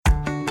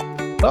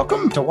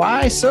Welcome to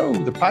Why Sew,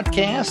 the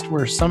podcast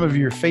where some of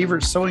your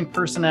favorite sewing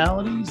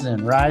personalities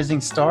and rising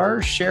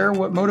stars share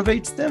what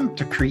motivates them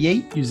to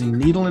create using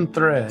needle and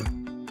thread.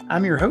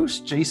 I'm your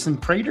host, Jason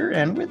Prater,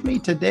 and with me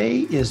today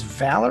is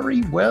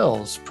Valori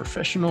Wells,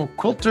 professional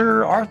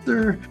quilter,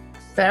 author,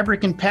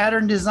 fabric and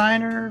pattern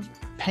designer,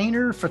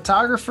 painter,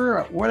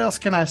 photographer. What else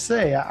can I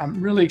say?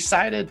 I'm really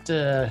excited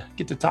to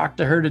get to talk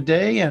to her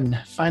today and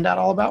find out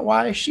all about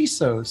why she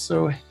sews.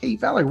 So, hey,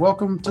 Valori,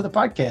 welcome to the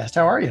podcast.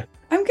 How are you?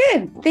 I'm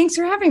good. Thanks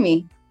for having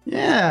me.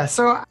 Yeah.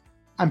 So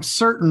I'm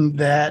certain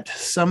that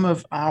some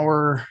of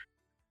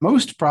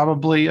most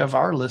probably of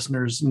our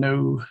listeners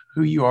know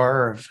who you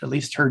are, or have at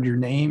least heard your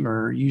name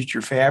or used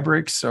your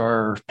fabrics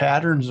or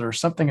patterns or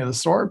something of the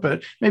sort,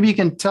 but maybe you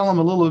can tell them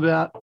a little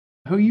about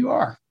who you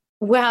are.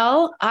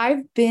 Well,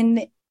 I've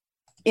been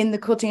in the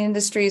quilting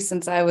industry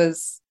since I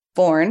was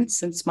born,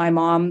 since my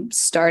mom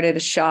started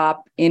a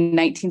shop in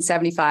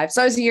 1975.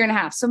 So I was a year and a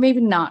half. So maybe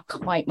not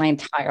quite my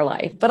entire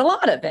life, but a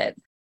lot of it,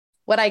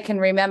 what I can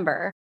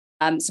remember.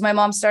 So my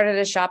mom started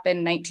a shop in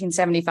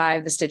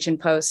 1975, the Stitch and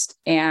Post.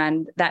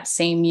 And that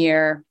same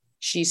year,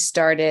 she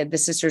started the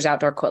Sisters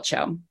Outdoor Quilt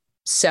Show.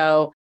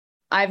 So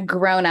I've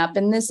grown up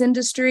in this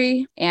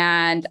industry,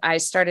 and I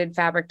started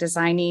fabric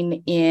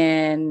designing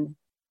in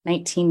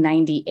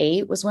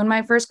 1998 was when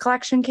my first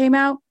collection came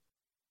out.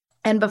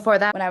 And before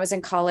that, when I was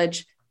in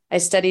college, I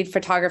studied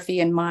photography,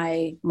 and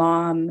my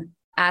mom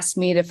asked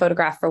me to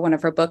photograph for one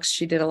of her books.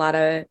 She did a lot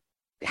of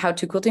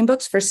how-to quilting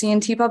books for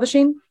C&T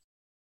Publishing.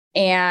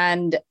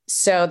 And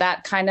so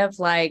that kind of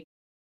I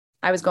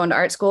was going to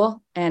art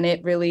school, and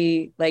it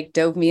really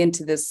dove me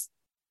into this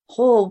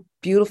whole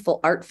beautiful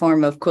art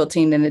form of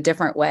quilting in a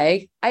different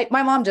way.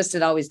 My mom just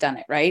had always done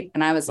it, right?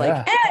 And I was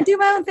do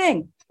my own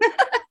thing.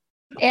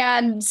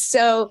 And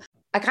so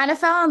I kind of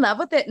fell in love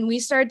with it, and we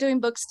started doing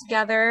books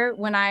together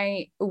when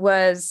I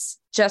was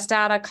just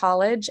out of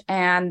college,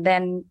 and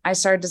then I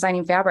started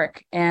designing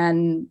fabric.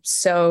 And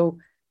so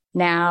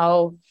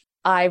now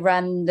I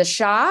run the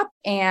shop,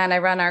 and I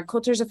run our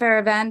Quilters Affair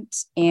event,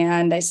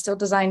 and I still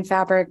design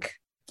fabric.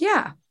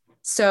 Yeah.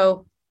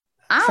 So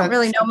I don't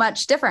really know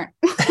much different.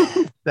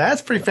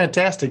 That's pretty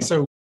fantastic.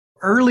 So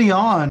early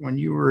on when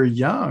you were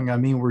young,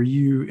 were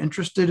you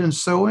interested in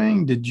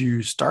sewing? Did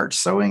you start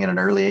sewing at an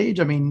early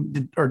age?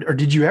 Or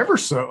did you ever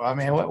sew?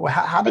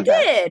 How did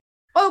that? Did.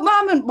 Oh,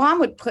 mom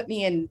would put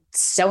me in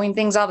sewing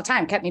things all the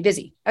time, kept me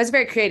busy. I was a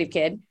very creative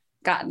kid,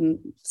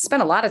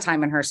 spent a lot of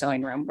time in her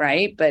sewing room,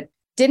 right? But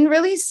didn't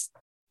really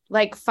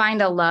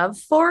find a love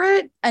for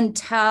it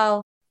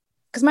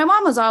because my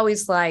mom was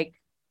always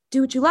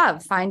do what you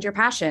love, find your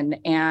passion.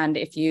 And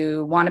if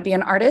you want to be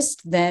an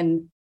artist,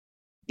 then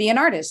be an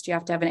artist. You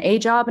have to have an A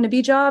job and a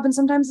B job and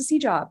sometimes a C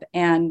job.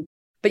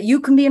 But you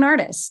can be an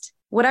artist,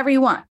 whatever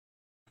you want.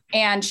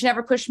 And she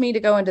never pushed me to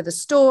go into the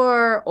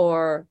store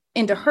or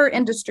into her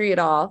industry at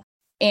all.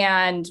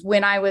 And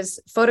when I was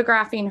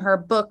photographing her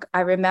book, I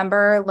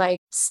remember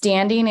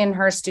standing in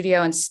her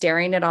studio and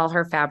staring at all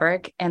her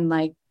fabric and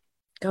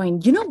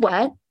going, you know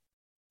what?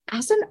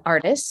 As an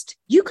artist,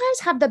 you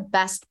guys have the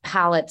best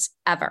palettes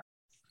ever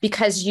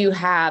because you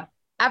have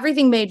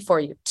everything made for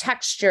you,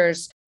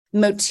 textures,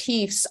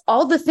 motifs,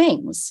 all the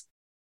things.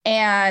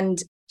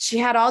 And she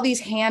had all these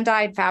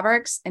hand-dyed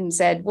fabrics and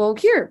said, well,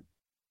 here,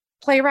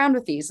 play around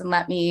with these and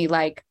let me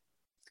I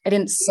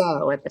didn't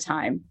sew at the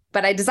time,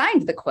 but I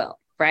designed the quilt,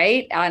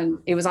 right? And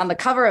it was on the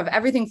cover of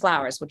Everything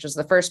Flowers, which was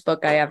the first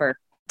book I ever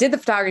did the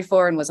photography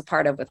for and was a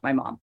part of with my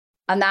mom.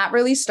 And that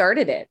really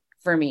started it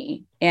for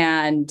me.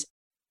 And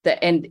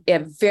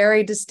I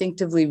very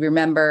distinctively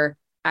remember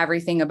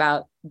everything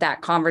about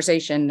that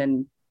conversation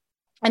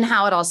and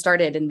how it all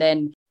started. And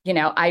then,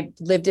 I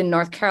lived in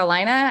North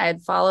Carolina. I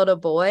had followed a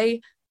boy,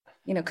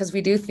 because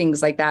we do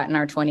things like that in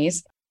our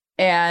 20s.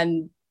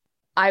 And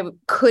I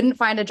couldn't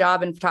find a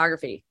job in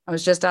photography. I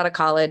was just out of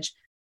college.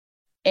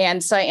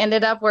 And so I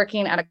ended up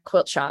working at a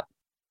quilt shop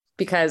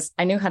because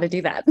I knew how to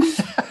do that.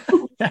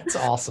 That's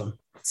awesome.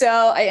 So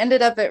I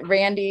ended up at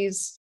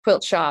Randy's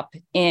quilt shop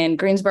in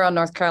Greensboro,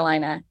 North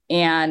Carolina.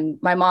 And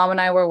my mom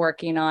and I were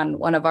working on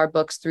one of our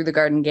books, Through the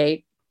Garden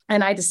Gate.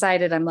 And I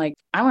decided, I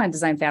want to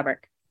design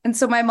fabric. And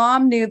so my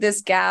mom knew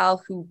this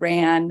gal who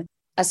ran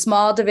a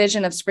small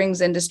division of Springs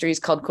Industries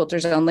called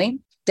Quilters Only,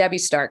 Debbie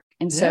Stark.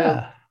 And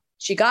so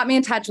she got me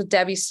in touch with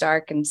Debbie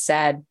Stark and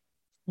said,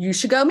 you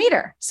should go meet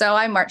her. So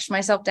I marched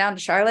myself down to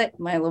Charlotte,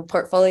 my little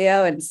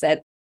portfolio, and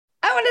said,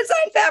 I want to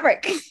design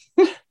fabric.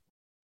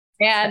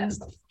 And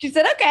she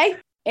said, okay.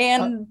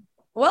 And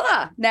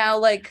voila,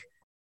 now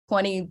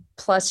 20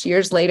 plus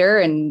years later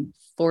and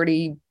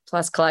 40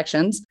 plus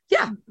collections.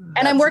 Yeah.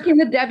 And I'm working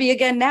with Debbie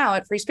again now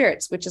at Free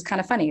Spirits, which is kind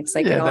of funny. It's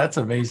that's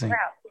amazing.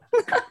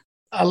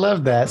 I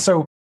love that.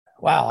 So,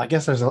 wow, I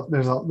guess there's a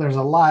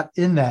lot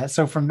in that.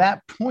 So from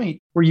that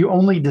point, were you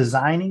only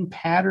designing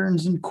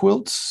patterns and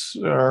quilts,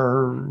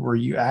 or were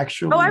you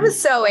actually? Oh, I was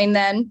sewing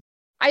then.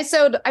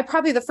 I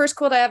probably the first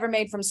quilt I ever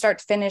made from start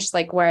to finish,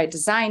 like where I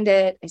designed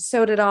it, I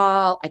sewed it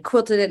all, I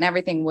quilted it and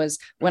everything was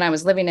when I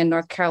was living in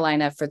North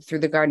Carolina for Through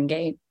the Garden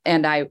Gate.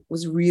 And I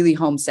was really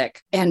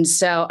homesick. And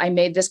so I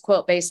made this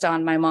quilt based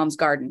on my mom's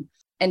garden.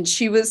 And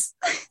she was,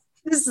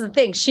 this is the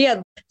thing.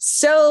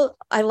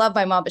 I love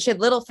my mom, but she had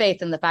little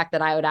faith in the fact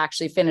that I would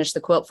actually finish the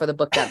quilt for the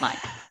book deadline.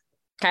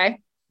 Okay.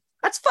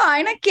 That's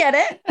fine. I get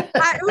it.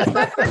 It was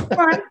my first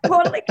one.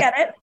 Totally get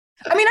it.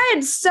 I mean, I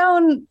had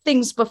sewn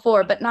things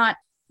before, but not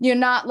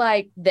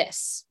like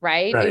this,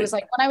 right? It was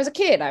like when I was a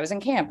kid, I was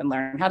in camp and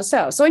learned how to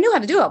sew. So I knew how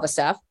to do all the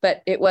stuff,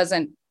 but it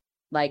wasn't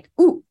like,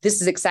 ooh, this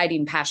is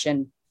exciting,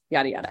 passion,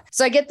 yada, yada.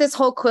 So I get this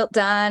whole quilt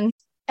done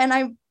and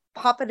I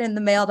pop it in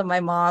the mail to my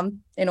mom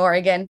in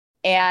Oregon.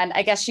 And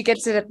I guess she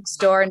gets it at the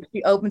store and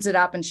she opens it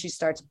up and she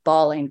starts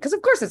bawling because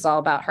of course it's all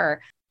about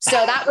her. So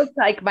that was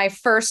like my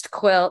first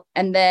quilt.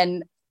 And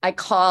then I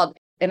called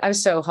and I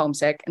was so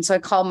homesick. And so I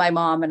called my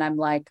mom and I'm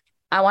like,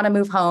 I want to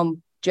move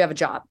home. Do you have a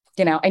job?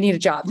 I need a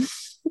job.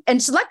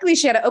 And so luckily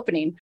she had an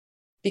opening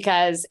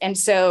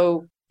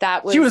so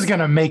that was. She was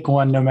going to make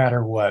one no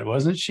matter what,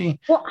 wasn't she?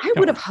 Well, I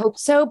would have hoped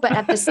so. But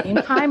at the same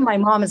time, my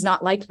mom is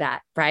not like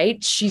that,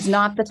 right? She's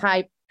not the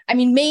type. I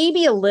mean,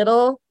 maybe a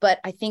little, but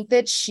I think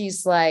that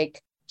she's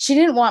like, she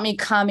didn't want me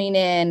coming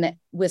in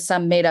with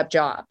some made up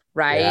job,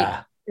 right?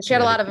 Yeah. She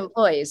had a lot of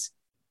employees.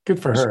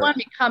 Good for her. She wanted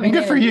me coming and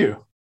good for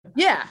you.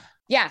 Yeah.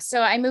 Yeah.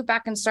 So I moved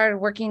back and started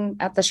working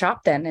at the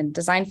shop then and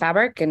design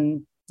fabric.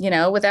 And,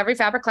 with every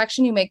fabric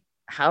collection, you make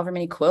however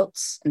many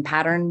quilts and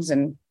patterns.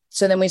 And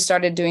so then we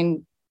started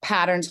doing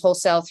patterns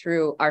wholesale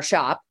through our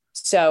shop.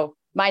 So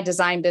my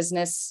design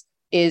business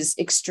is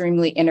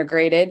extremely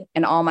integrated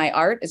and all my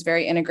art is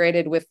very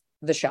integrated with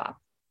the shop.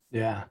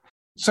 Yeah.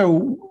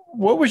 So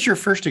what was your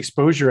first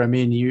exposure? I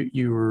mean,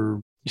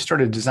 you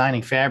started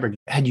designing fabric.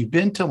 Had you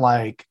been to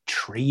like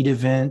trade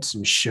events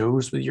and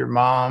shows with your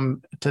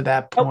mom to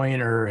that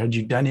point, or had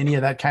you done any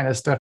of that kind of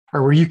stuff?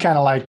 Or were you kind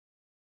of like,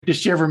 did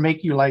she ever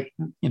make you like,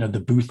 the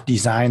booth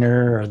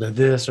designer or the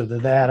this or the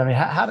that? I mean,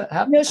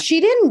 how No,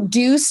 she didn't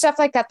do stuff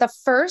like that. The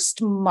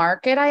first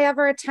market I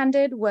ever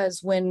attended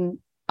was when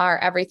our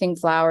Everything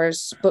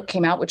Flowers book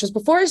came out, which was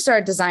before I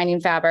started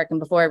designing fabric and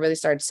before I really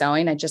started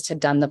sewing. I just had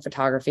done the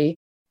photography.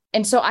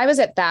 And so I was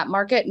at that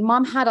market.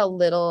 Mom had a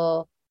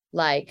little,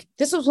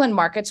 this was when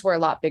markets were a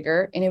lot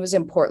bigger and it was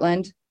in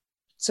Portland.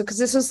 So, because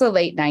this was the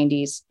late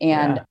 90s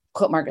and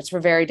quilt markets were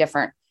very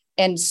different.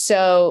 And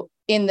so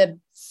in the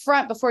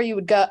front, before you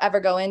would ever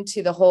go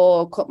into the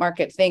whole quilt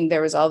market thing,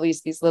 there was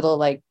always these little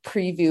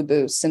preview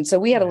booths. And so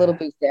we had a little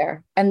booth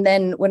there. And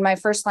then when my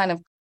first line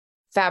of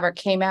fabric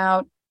came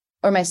out,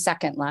 or my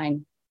second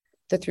line,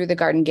 the Through the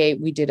Garden Gate,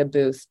 we did a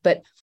booth,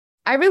 but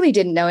I really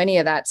didn't know any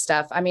of that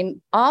stuff. I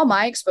mean, all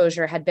my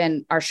exposure had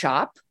been our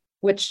shop,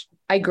 which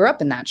I grew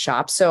up in that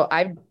shop. So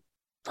I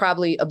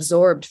probably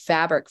absorbed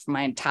fabric for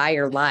my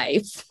entire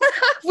life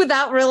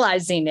without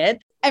realizing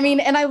it. I mean,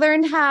 and I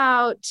learned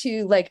how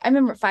to I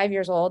remember at 5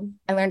 years old,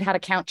 I learned how to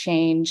count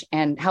change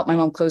and help my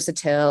mom close the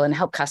till and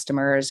help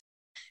customers.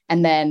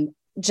 And then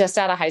just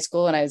out of high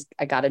school, and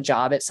I got a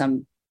job at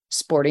some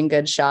sporting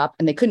goods shop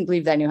and they couldn't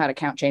believe that I knew how to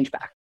count change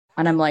back.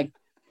 And I'm like,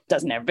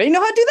 doesn't everybody know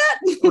how to do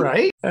that?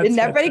 Right. Didn't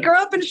everybody grow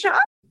up in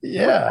shop?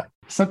 Yeah.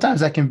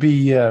 Sometimes that can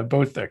be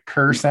both a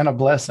curse and a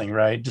blessing,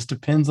 right? Just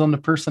depends on the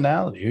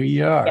personality, who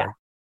you are.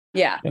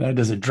 Yeah.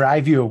 Does it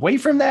drive you away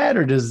from that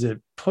or does it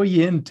pull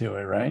you into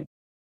it, right?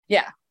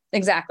 Yeah,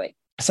 exactly.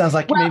 Sounds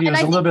like maybe it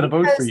was a little bit of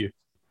both for you.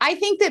 I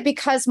think that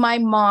because my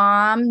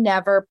mom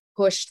never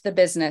pushed the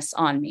business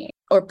on me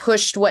or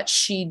pushed what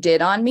she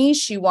did on me,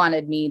 she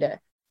wanted me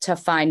to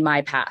find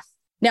my path.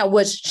 Now,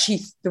 was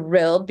she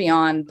thrilled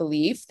beyond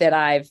belief that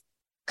I've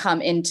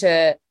come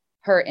into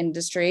her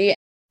industry?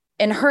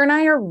 And her and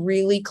I are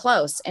really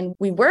close and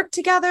we work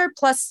together.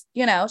 Plus,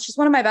 she's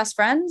one of my best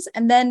friends.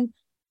 And then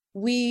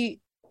we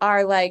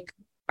are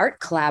art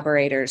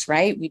collaborators,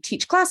 right? We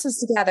teach classes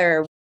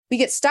together. We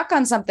get stuck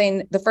on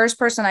something. The first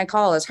person I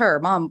call is her.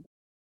 Mom,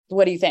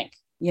 what do you think?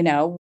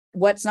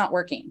 What's not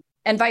working?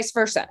 And vice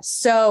versa.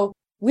 So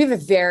we have a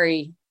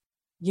very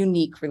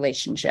unique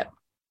relationship.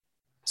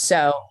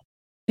 So,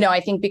 I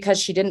think because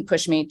she didn't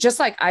push me, just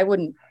like I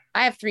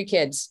have 3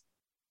 kids.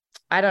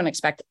 I don't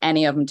expect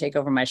any of them to take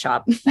over my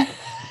shop.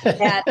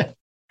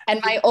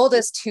 and my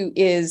oldest, who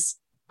is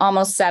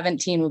almost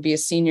 17, will be a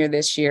senior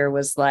this year,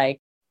 was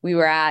we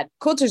were at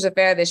Quilters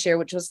Affair this year,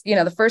 which was,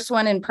 the first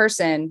one in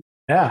person.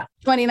 Yeah.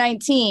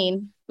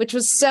 2019, which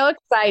was so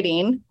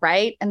exciting,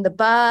 right? And the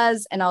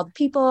buzz and all the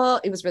people,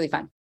 it was really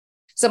fun.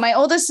 So my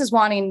oldest is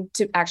wanting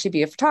to actually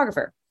be a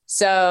photographer.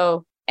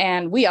 So,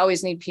 and we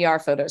always need PR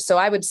photos. So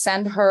I would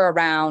send her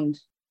around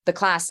the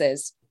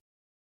classes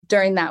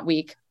during that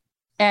week.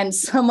 And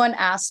someone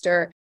asked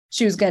her,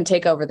 she was going to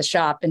take over the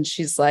shop. And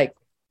she's like,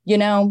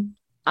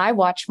 I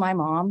watch my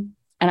mom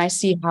and I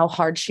see how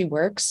hard she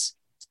works.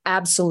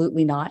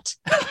 Absolutely not.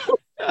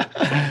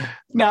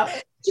 Now,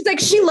 she's like,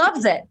 she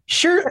loves it.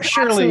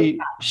 Surely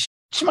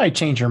she might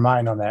change her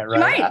mind on that,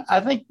 right? I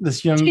think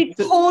this young... She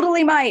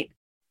totally might.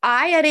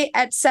 I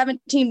at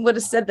 17 would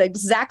have said the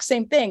exact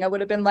same thing. I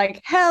would have been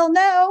like, hell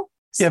no.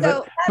 Yeah,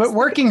 so but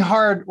working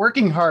hard,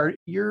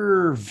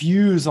 your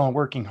views on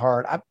working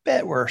hard, I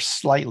bet were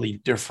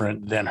slightly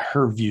different than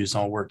her views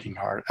on working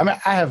hard. I mean,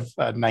 I have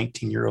a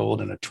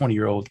 19-year-old and a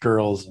 20-year-old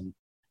girls, and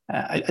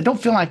I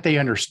don't feel like they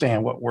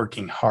understand what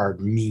working hard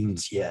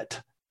means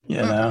yet. You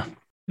know,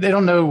 they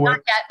don't know what. Not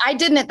yet. I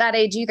didn't at that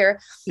age either.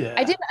 Yeah.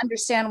 I didn't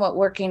understand what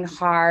working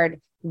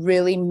hard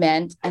really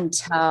meant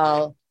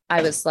until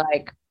I was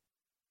like,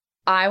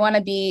 I want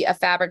to be a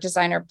fabric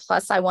designer.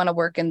 Plus, I want to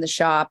work in the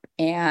shop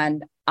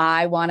and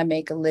I want to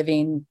make a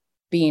living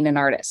being an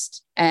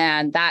artist.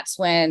 And that's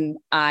when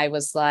I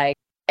was like,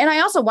 and I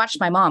also watched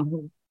my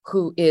mom,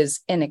 who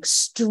is an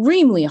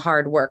extremely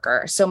hard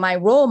worker. So my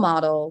role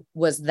model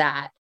was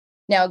that.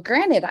 Now,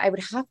 granted, I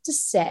would have to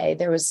say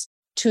there was,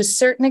 to a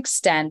certain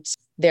extent,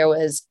 there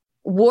was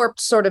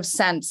warped sort of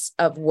sense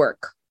of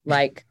work,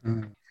 like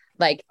an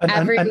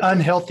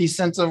unhealthy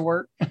sense of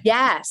work.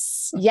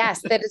 Yes.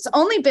 That it's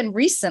only been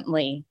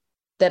recently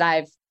that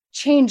I've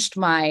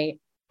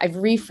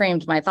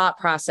reframed my thought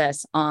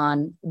process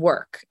on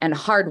work and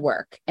hard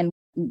work and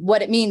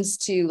what it means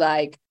to,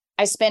 like,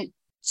 I spent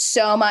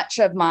so much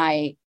of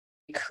my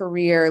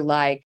career,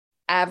 like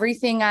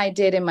everything I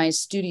did in my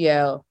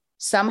studio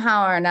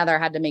somehow or another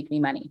had to make me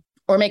money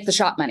or make the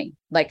shop money.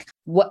 Like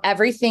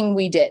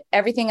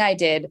everything I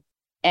did.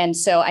 And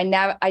so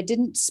I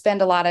didn't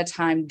spend a lot of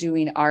time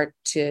doing art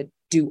to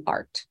do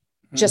art,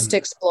 just to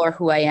explore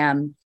who I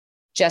am,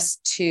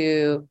 just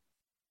to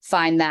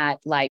find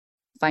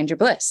your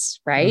bliss,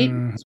 right?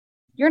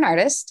 You're an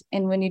artist.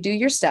 And when you do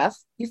your stuff,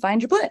 you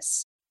find your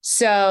bliss.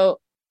 So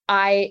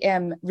I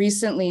am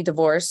recently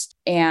divorced,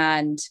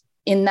 and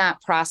in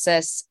that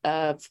process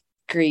of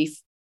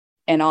grief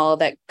and all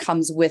that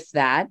comes with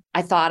that,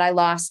 I thought I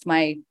lost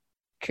my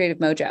creative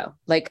mojo.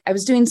 Like I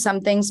was doing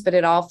some things, but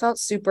it all felt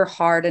super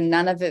hard and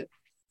none of it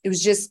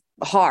was just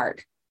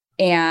hard.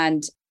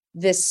 And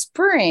this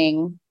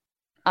spring,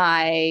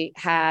 I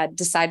had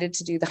decided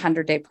to do the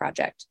 100-day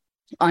project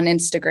on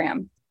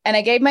Instagram. And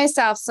I gave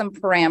myself some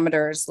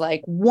parameters,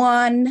 like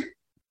 1,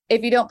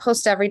 if you don't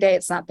post every day,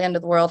 it's not the end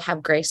of the world.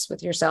 Have grace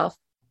with yourself.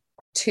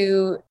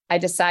 2, I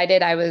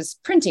decided I was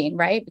printing,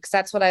 right? Because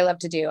that's what I love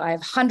to do. I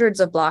have hundreds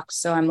of blocks.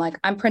 So I'm like,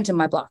 I'm printing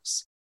my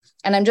blocks.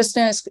 And I'm just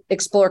going to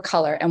explore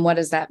color. And what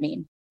does that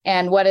mean?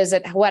 And what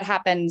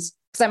happens?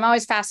 Because I'm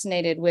always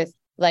fascinated with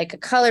like a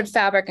colored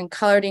fabric and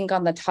colored ink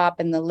on the top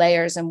and the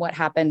layers and what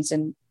happens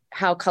and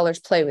how colors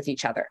play with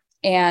each other.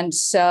 And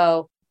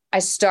so I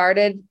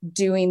started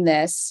doing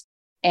this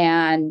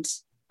and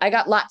I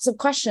got lots of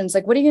questions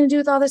like, what are you going to do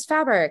with all this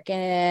fabric?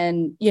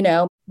 And,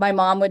 my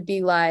mom would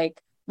be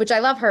like, which I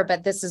love her,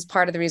 but this is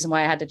part of the reason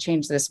why I had to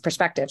change this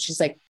perspective.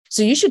 She's like,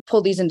 so you should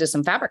pull these into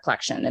some fabric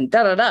collection and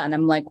da, da, da. And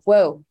I'm like,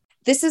 whoa.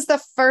 This is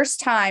the first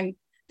time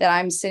that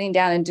I'm sitting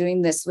down and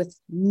doing this with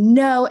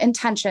no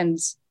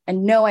intentions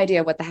and no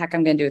idea what the heck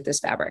I'm going to do with this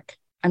fabric.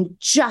 I'm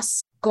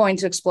just going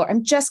to explore.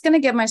 I'm just going to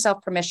give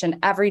myself permission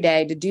every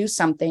day to do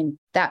something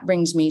that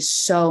brings me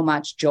so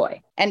much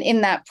joy. And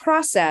in that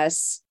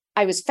process,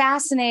 I was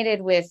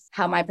fascinated with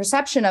how my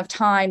perception of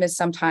time is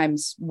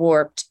sometimes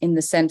warped in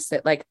the sense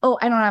that like, oh,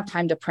 I don't have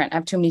time to print. I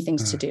have too many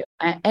things to do.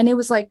 And it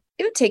was like,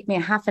 it would take me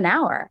a half an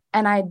hour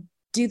and I'd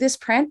do this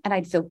print and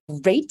I'd feel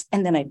great.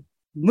 And then I'd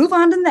move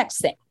on to the next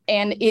thing.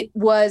 And it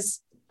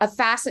was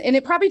and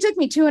it probably took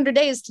me 200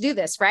 days to do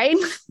this, right?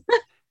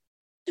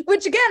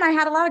 Which again, I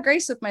had a lot of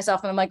grace with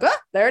myself and I'm like, oh,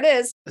 there it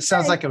is. It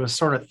sounds like it was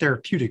sort of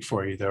therapeutic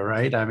for you though,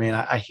 right? I mean,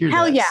 I hear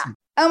Hell that. Yeah.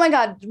 Oh my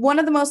God. One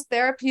of the most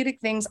therapeutic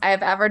things I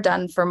have ever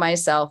done for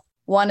myself.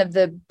 One of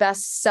the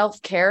best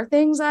self-care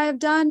things I have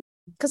done,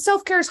 because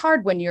self-care is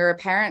hard when you're a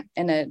parent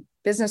and a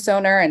business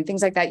owner and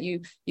things like that.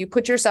 You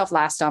put yourself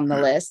last on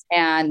the list.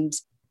 And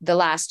the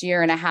last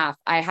year and a half,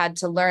 I had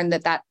to learn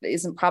that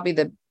isn't probably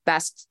the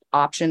best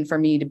option for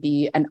me to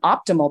be an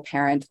optimal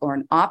parent or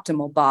an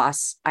optimal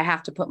boss. I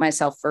have to put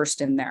myself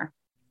first in there.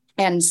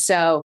 And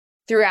so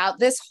throughout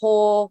this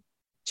whole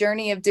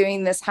journey of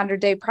doing this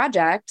 100-day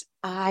project,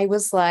 I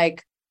was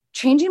like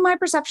changing my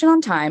perception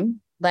on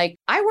time. Like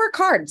I work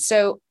hard.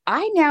 So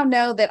I now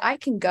know that I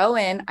can go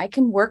in, I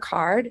can work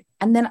hard,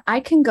 and then I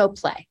can go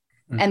play.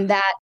 And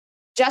that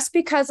just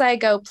because I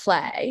go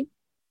play,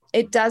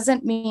 it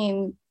doesn't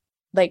mean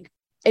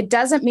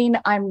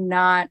I'm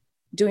not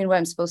doing what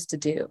I'm supposed to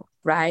do,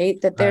 right?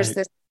 That there's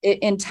this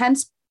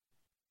intense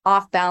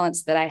off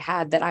balance that I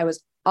had that I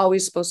was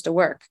always supposed to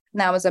work. And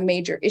that was a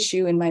major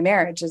issue in my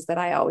marriage, is that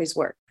I always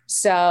work.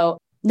 So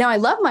now I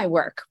love my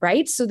work,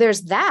 right? So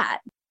there's that.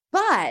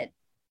 But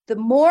the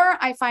more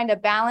I find a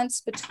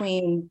balance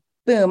between,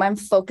 boom, I'm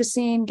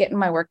focusing, getting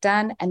my work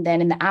done. And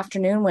then in the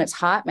afternoon when it's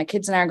hot, my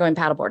kids and I are going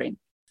paddleboarding.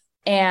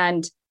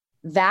 And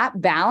that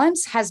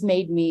balance has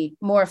made me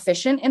more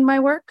efficient in my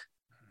work.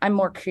 I'm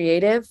more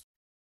creative.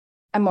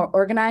 I'm more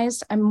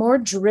organized. I'm more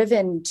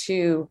driven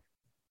to,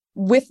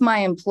 with my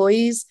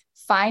employees,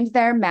 find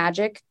their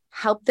magic,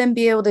 help them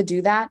be able to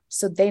do that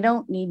so they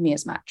don't need me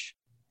as much.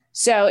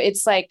 So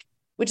it's like,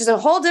 which is a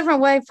whole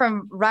different way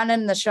from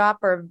running the shop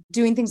or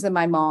doing things that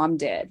my mom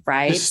did,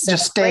 right?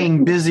 Just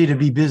staying busy to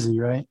be busy,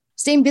 right?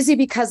 Staying busy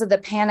because of the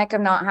panic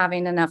of not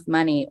having enough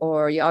money,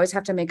 or you always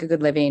have to make a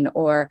good living,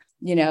 or,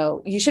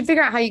 you should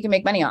figure out how you can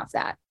make money off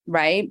that,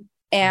 right?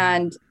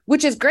 And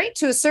which is great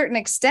to a certain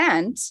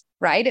extent,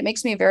 right? It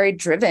makes me very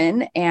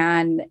driven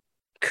and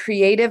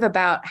creative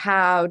about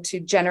how to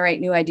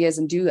generate new ideas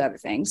and do other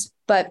things.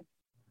 But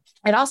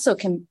it also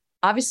can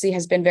obviously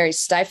has been very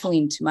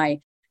stifling to my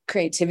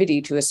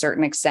creativity to a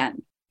certain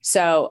extent.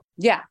 So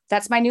yeah,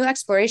 that's my new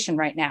exploration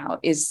right now,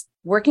 is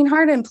working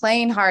hard and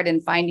playing hard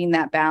and finding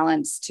that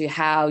balance to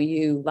how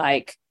you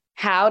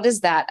how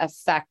does that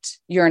affect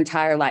your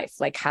entire life?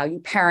 Like how you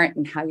parent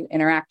and how you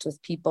interact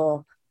with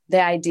people,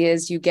 the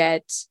ideas you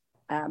get,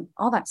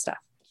 all that stuff.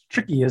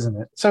 Tricky, isn't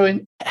it? So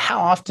how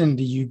often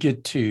do you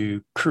get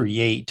to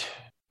create,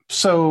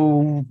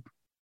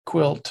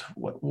 quilt,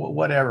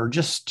 whatever,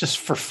 just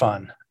for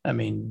fun? I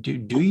mean,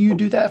 do you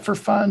do that for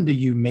fun? Do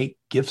you make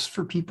gifts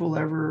for people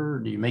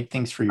ever? Do you make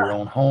things for your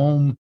own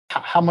home?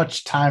 How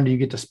much time do you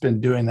get to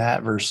spend doing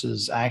that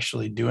versus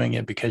actually doing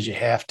it because you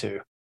have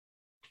to?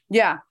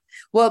 Yeah.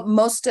 Well,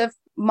 most of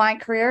my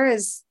career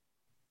is,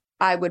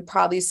 I would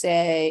probably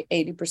say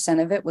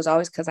 80% of it was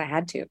always because I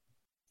had to,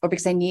 or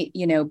because I need,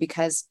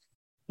 because,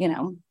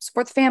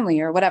 support the family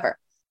or whatever.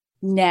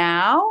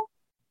 Now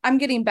I'm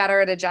getting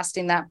better at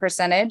adjusting that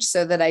percentage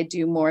so that I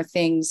do more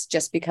things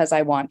just because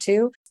I want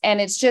to.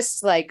 And it's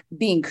just like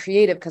being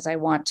creative because I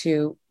want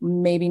to,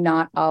 maybe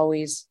not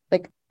always.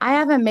 Like, I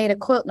haven't made a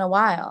quilt in a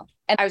while.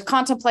 And I was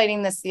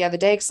contemplating this the other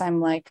day because I'm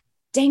like,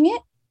 dang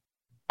it,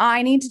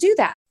 I need to do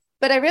that.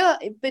 But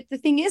the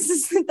thing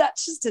is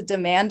that's just a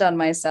demand on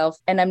myself,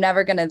 and I'm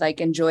never going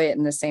to enjoy it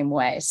in the same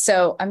way.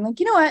 So I'm like,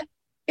 you know what?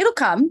 It'll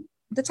come.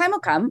 The time will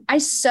come. I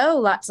sew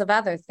lots of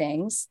other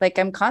things. Like,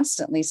 I'm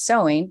constantly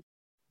sewing,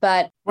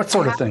 but what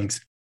sort of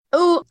things?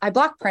 Oh, I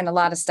block print a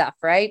lot of stuff,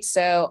 right?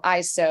 So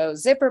I sew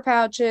zipper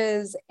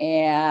pouches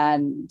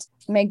and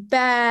make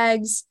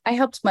bags. I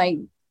helped my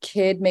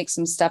kid make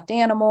some stuffed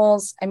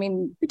animals. I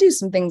mean, we do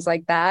some things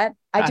like that.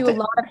 I do a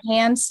lot of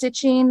hand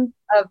stitching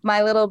of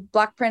my little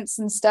block prints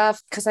and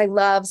stuff because I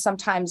love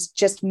sometimes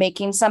just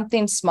making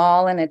something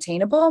small and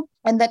attainable.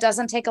 And that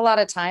doesn't take a lot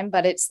of time,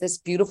 but it's this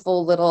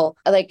beautiful little,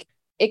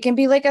 it can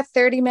be like a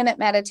 30-minute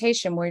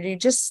meditation where you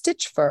just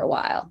stitch for a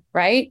while,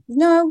 right?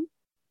 No,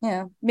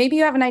 maybe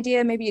you have an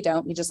idea, maybe you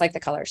don't. You just like the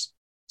colors.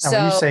 Now,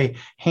 when you say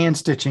hand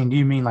stitching, do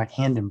you mean like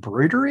hand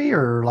embroidery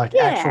or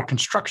actual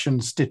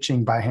construction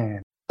stitching by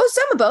hand? Oh,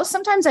 some of both.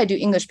 Sometimes I do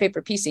English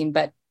paper piecing,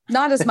 but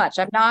not as much.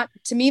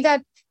 To me,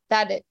 that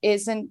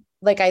isn't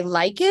I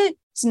like it.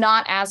 It's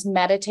not as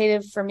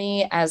meditative for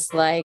me as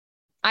I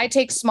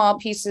take small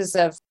pieces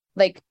of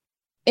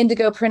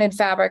indigo printed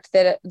fabric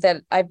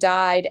that I've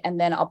dyed, and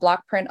then I'll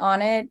block print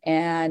on it.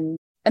 And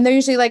they're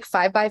usually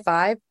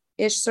 5x5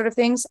 ish sort of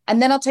things. And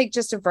then I'll take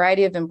just a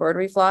variety of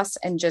embroidery floss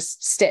and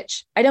just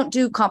stitch. I don't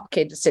do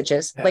complicated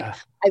stitches. Yeah.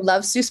 I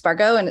love Sue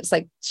Spargo, and it's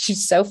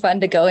she's so fun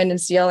to go in and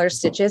see all her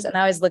stitches. And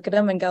I always look at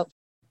them and go,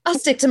 I'll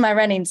stick to my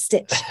running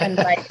stitch and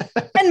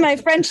my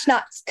French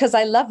knots because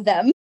I love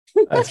them.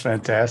 That's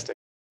fantastic.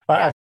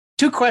 I have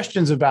two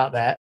questions about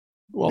that.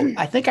 Well,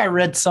 I think I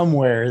read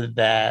somewhere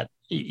that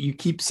you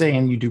keep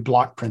saying you do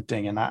block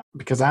printing, and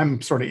because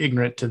I'm sort of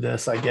ignorant to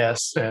this, I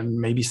guess, and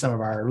maybe some of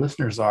our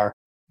listeners are,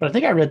 but I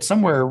think I read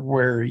somewhere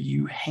where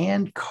you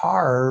hand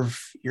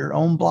carve your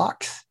own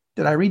blocks.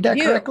 Did I read that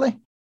correctly?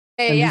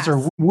 And these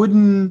are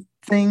wooden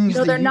things?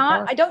 No, they're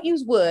not. I don't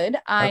use wood.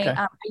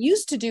 I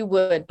used to do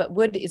wood, but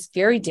wood is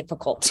very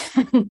difficult.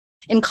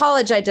 In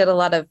college, I did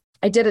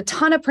a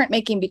ton of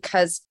printmaking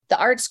because the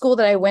art school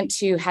that I went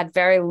to had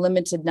very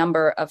limited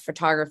number of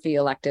photography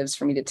electives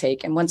for me to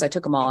take. And once I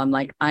took them all, I'm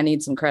like, I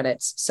need some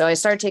credits. So I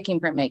started taking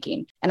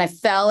printmaking, and I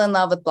fell in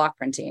love with block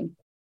printing.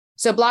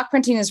 So block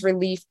printing is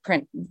relief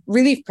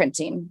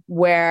printing,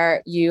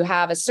 where you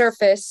have a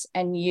surface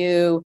and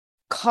you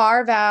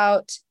carve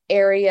out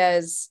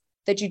areas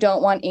that you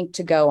don't want ink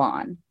to go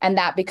on. And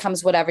that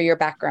becomes whatever your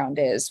background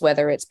is,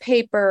 whether it's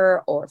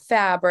paper or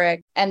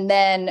fabric. And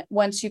then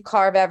once you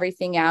carve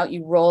everything out,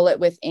 you roll it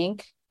with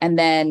ink, and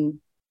then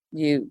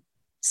you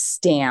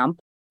stamp,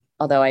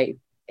 although I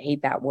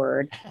hate that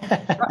word.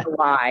 I don't know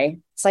why.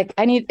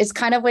 It's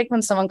kind of like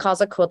when someone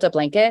calls a quilt a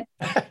blanket.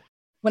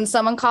 When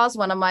someone calls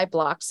one of my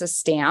blocks a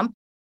stamp,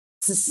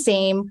 it's the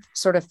same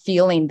sort of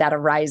feeling that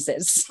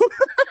arises.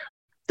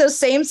 Those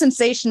same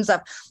sensations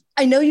of,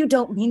 I know you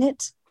don't mean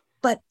it,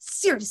 but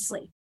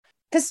seriously,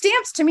 because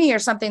stamps to me are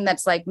something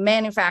that's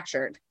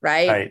manufactured,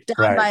 right?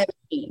 Done by a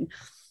machine.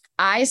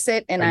 I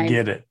sit and I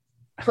get it.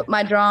 Put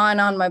my drawing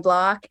on my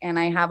block, and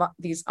I have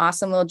these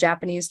awesome little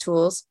Japanese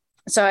tools.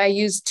 So I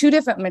use two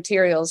different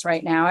materials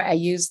right now. I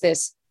use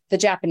the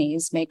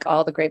Japanese make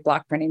all the great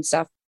block printing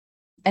stuff.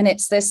 And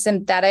it's this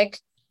synthetic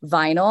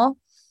vinyl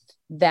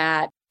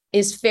that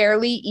is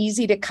fairly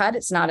easy to cut.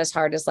 It's not as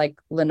hard as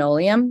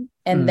linoleum.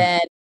 And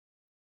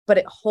but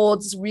it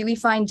holds really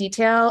fine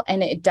detail,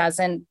 and it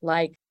doesn't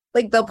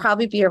they'll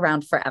probably be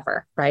around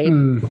forever, right?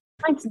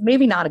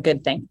 Maybe not a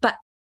good thing,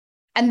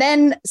 and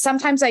then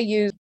sometimes I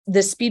use the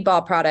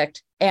Speedball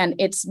product, and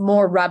it's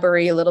more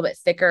rubbery, a little bit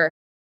thicker,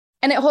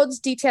 and it holds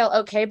detail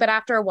okay. But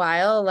after a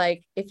while,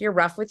 if you're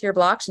rough with your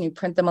blocks and you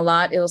print them a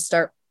lot, it'll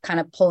start kind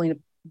of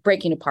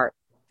breaking apart.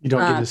 You don't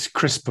get as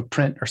crisp a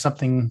print or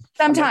something.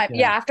 Sometimes,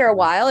 after a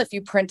while, if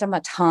you print them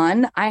a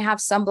ton. I have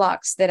some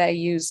blocks that I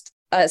used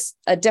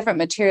a different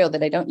material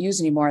that I don't use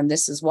anymore. And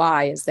this is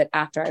why, is that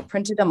after I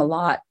printed them a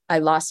lot, I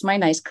lost my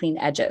nice clean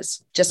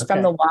edges just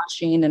from the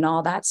washing and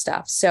all that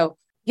stuff. So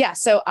yeah,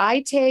 so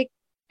I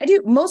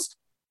do most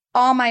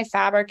all my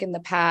fabric in the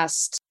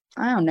past,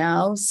 I don't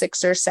know,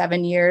 6 or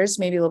 7 years,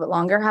 maybe a little bit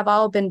longer, have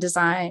all been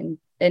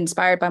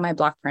inspired by my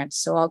block prints.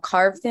 So I'll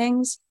carve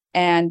things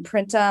and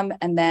print them,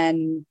 and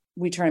then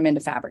we turn them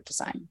into fabric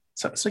design.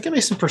 So give me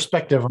some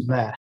perspective on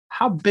that.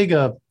 How big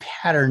a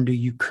pattern do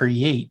you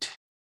create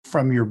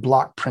from your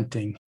block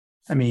printing?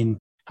 I mean,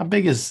 how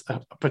big is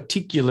a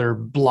particular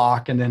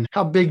block? And then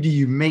how big do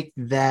you make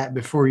that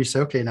before you say,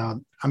 okay, now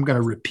I'm going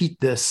to repeat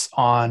this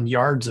on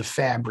yards of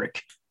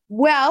fabric?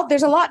 Well,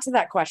 there's a lot to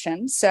that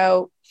question.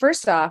 So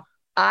first off,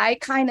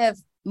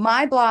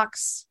 my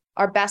blocks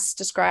are best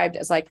described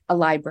as like a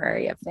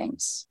library of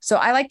things. So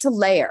I like to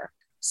layer.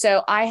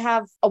 So I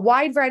have a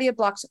wide variety of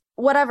blocks,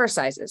 whatever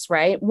sizes,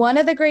 right? One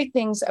of the great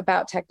things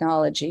about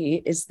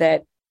technology is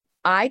that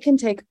I can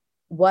take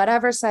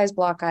whatever size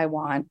block I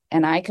want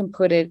and I can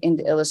put it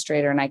into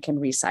Illustrator and I can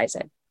resize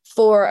it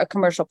for a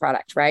commercial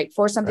product, right?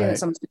 For something that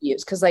someone's going to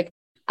use. Because like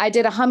I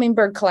did a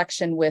hummingbird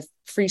collection with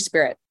Free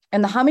Spirit,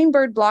 and the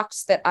hummingbird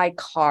blocks that I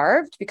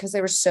carved, because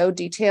they were so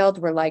detailed,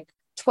 were like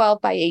 12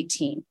 by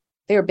 18.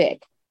 They were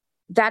big.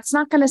 That's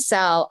not going to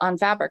sell on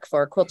fabric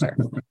for a quilter.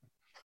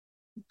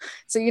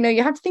 So,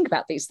 you have to think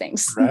about these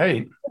things.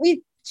 Right.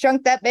 We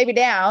shrunk that baby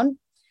down,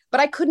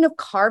 but I couldn't have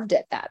carved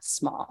it that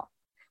small.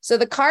 So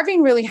the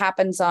carving really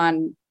happens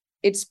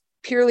it's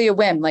purely a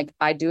whim. Like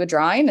I do a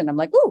drawing and I'm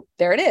like, ooh,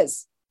 there it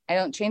is. I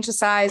don't change the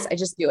size. I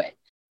just do it.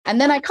 And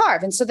then I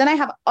carve. And so then I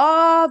have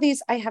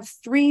I have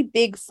 3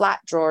 big flat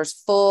drawers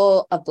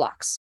full of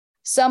blocks.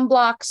 Some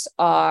blocks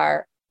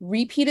are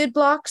repeated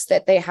blocks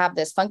that they have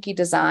this funky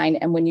design.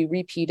 And when you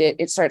repeat it,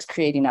 it starts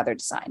creating other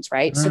designs,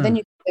 right? So then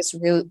you get this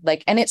really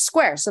and it's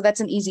square. So that's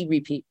an easy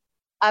repeat.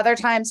 Other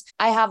times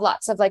I have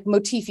lots of like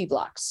motify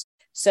blocks.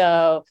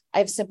 So I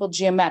have simple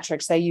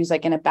geometrics that I use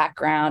like in a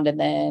background. And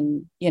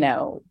then,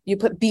 you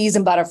put bees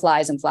and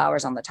butterflies and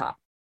flowers on the top.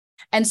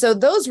 And so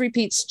those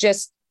repeats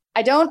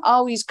I don't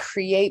always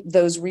create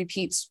those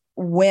repeats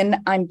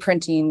when I'm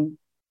printing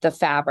the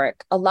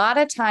fabric. A lot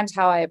of times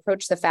how I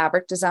approach the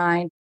fabric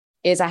design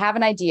is I have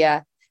an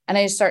idea and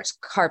I just start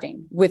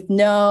carving with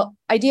no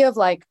idea of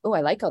like, oh,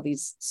 I like all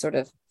these sort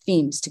of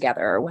themes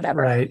together or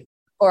whatever. Right.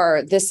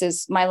 Or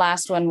my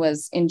last one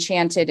was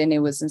Enchanted, and it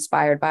was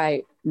inspired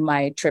by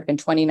my trip in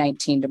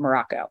 2019 to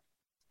Morocco.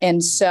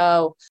 And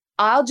so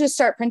I'll just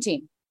start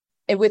printing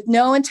it with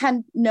no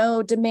intent,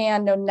 no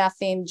demand, no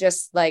nothing,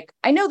 just like,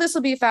 I know this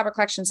will be a fabric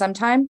collection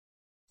sometime.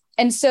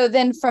 And so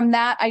then from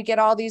that, I get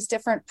all these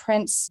different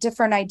prints,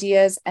 different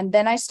ideas. And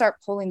then I start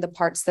pulling the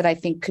parts that I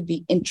think could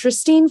be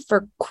interesting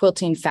for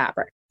quilting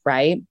fabric,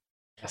 right?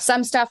 Yes.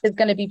 Some stuff is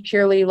going to be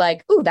purely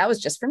like, ooh, that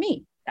was just for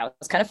me. That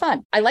was kind of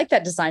fun. I like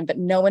that design, but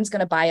no one's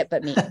going to buy it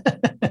but me.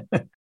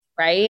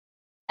 Right.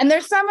 And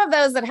there's some of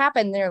those that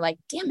happen. They're like,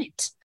 damn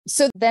it.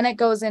 So then it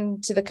goes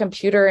into the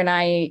computer and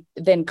I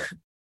then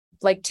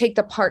like take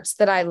the parts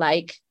that I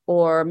like,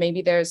 or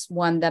maybe there's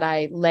one that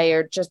I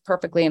layered just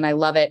perfectly and I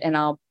love it, and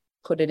I'll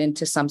put it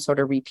into some sort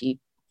of repeat.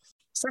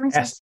 Does that make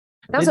sense?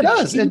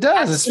 It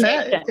does.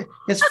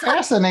 It's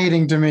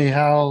fascinating to me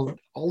how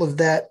all of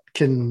that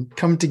can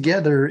come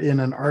together in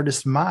an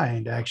artist's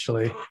mind.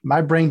 Actually,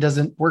 my brain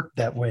doesn't work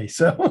that way.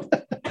 So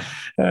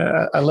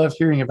I love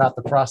hearing about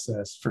the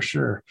process for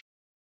sure.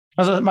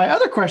 My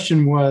other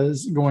question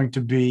was going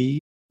to be,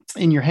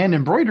 in your hand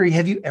embroidery,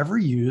 have you ever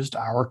used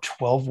our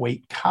 12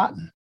 weight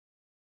cotton?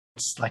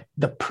 It's like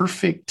the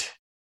perfect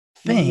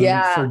thing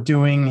for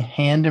doing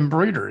hand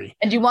embroidery.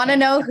 And you want to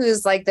know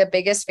who's like the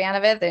biggest fan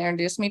of it that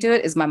introduced me to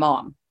it is my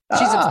mom.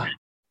 She's obsessed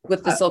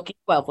with the silky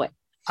 12 weight.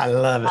 I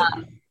love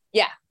it.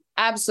 Yeah,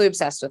 absolutely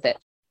obsessed with it.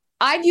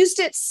 I've used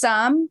it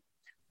some.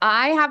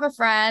 I have a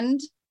friend,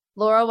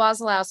 Laura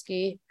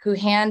Wazalowski, who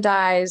hand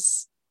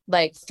dyes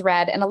like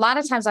thread. And a lot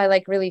of times I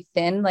like really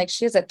thin, like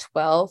she has a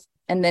 12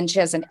 and then she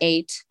has an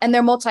 8, and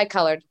they're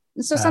multicolored.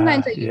 And so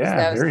sometimes I use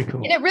those. Very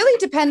cool. And it really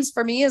depends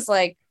for me is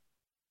like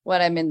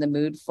what I'm in the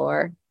mood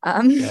for.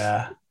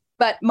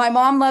 But my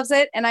mom loves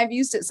it and I've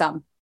used it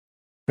some.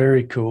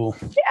 Very cool.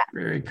 Yeah.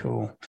 Very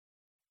cool.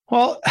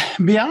 Well,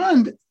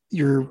 beyond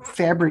your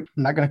fabric,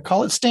 I'm not going to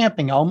call it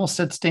stamping. I almost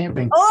said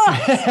stamping. Oh!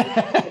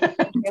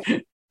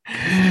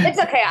 It's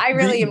okay. I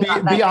really am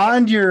not that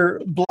beyond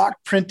your block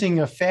printing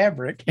of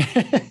fabric.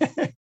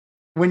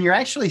 When you're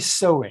actually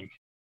sewing,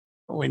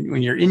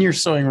 when you're in your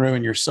sewing room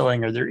and you're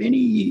sewing, are there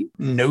any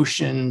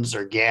notions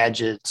or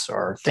gadgets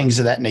or things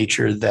of that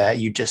nature that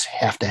you just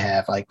have to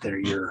have, like they're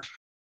your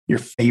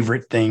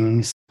favorite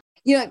things?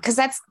 Because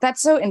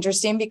that's so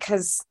interesting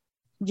because,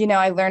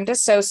 I learned to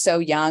sew so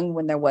young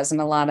when there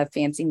wasn't a lot of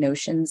fancy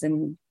notions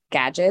and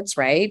gadgets,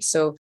 right?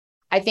 So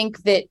I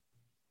think that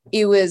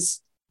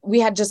we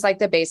had just like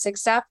the basic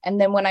stuff. And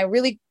then when I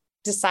really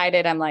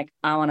decided, I'm like,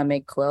 I want to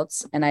make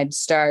quilts. And I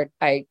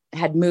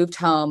had moved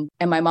home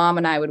and my mom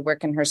and I would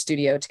work in her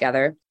studio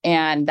together.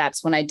 And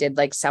that's when I did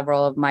like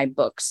several of my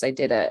books. I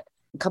did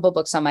a couple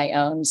books on my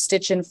own,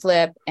 Stitch and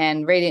Flip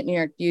and Radiant New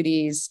York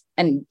Beauties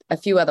and a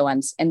few other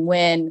ones. And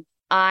when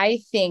I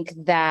think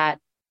that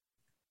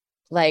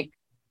like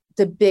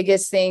the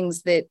biggest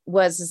things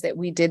is that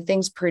we did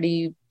things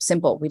pretty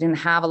simple. We didn't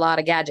have a lot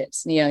of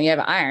gadgets. You have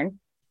an iron.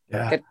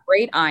 Yeah. A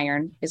great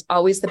iron is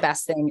always the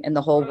best thing in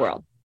the whole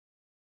world.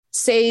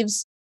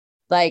 Saves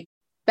like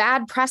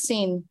bad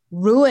pressing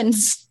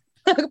ruins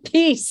a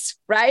piece,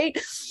 right?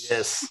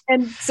 Yes.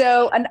 And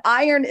so an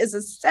iron is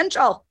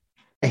essential.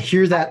 I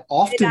hear that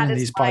often in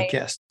these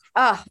podcasts.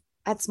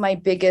 That's my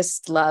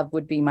biggest love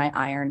would be my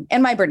iron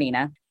and my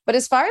Bernina. But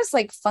as far as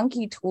like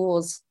funky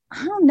tools,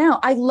 I don't know.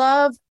 I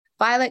love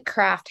Violet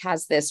Craft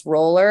has this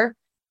roller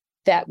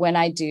that when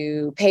I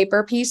do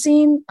paper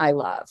piecing, I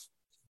love.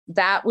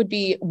 That would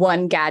be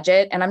one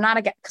gadget. And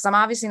because I'm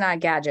obviously not a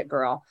gadget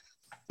girl,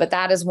 but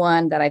that is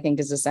one that I think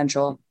is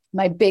essential.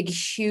 My big,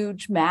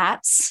 huge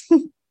mats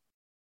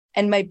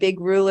and my big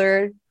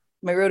ruler,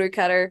 my rotary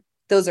cutter,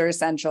 those are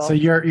essential. So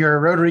you're a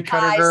rotary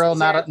cutter Kai girl,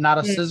 scissors. not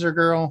a scissor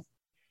girl.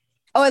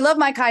 Oh, I love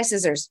my Kai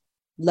scissors.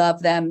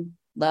 Love them,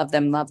 love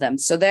them, love them.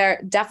 So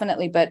they're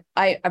definitely, but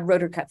I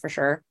rotary cut for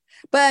sure.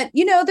 But,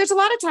 there's a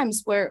lot of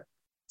times where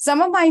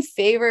some of my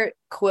favorite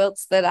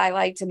quilts that I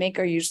like to make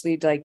are usually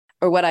like,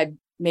 or what I've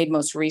made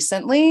most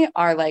recently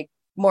are like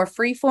more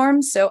free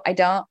form. So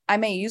I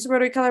may use a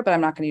rotary color, but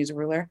I'm not going to use a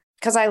ruler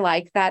because I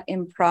like that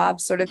improv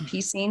sort of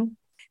piecing.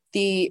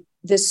 The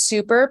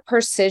super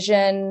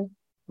precision,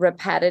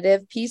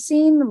 repetitive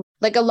piecing,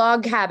 like a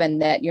log cabin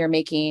that you're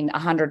making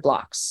 100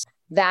 blocks.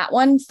 That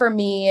one for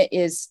me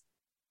it's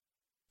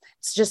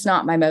just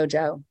not my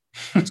mojo.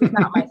 It's just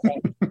not my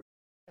thing.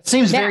 It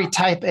seems very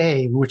type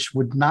A, which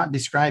would not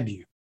describe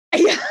you.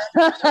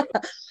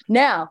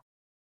 Now,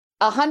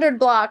 100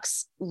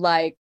 blocks,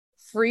 like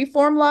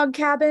freeform log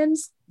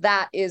cabins,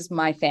 that is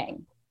my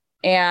thing.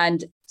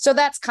 And so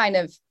that's kind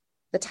of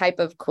the type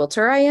of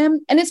quilter I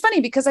am. And it's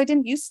funny because I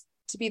didn't used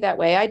to be that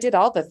way. I did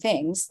all the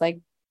things, like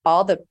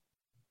all the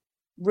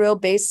real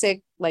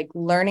basic, like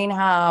learning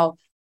how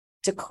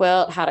to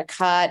quilt, how to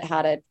cut,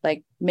 how to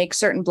like make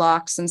certain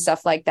blocks and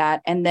stuff like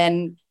that. And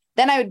then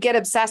I would get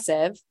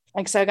obsessive.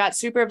 Like, so I got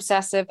super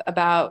obsessive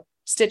about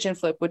Stitch and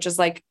Flip, which is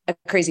like a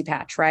crazy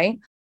patch, right?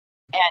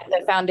 And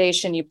the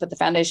foundation, you put the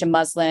foundation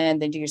muslin,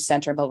 then do your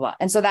center, blah, blah.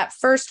 And so that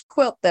first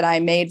quilt that I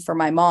made for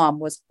my mom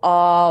was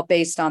all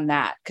based on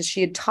that because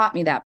she had taught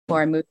me that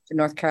before I moved to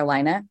North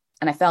Carolina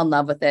and I fell in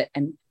love with it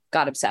and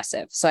got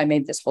obsessive. So I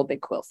made this whole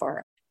big quilt for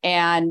her.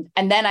 And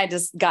then I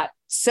just got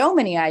so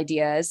many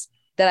ideas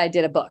that I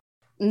did a book.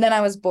 And then I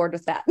was bored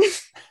with that.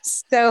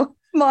 So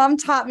mom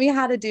taught me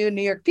how to do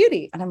New York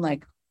Beauty. And I'm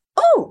like,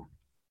 oh,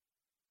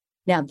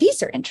 now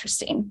these are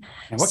interesting.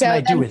 And what can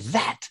I do with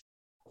that?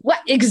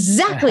 What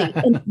exactly?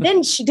 And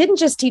then she didn't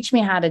just teach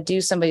me how to do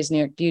somebody's New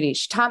York Beauty.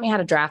 She taught me how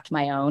to draft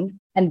my own.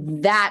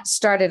 And that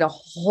started a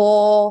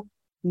whole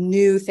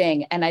new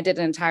thing. And I did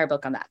an entire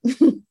book on that.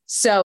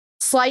 So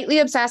slightly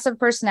obsessive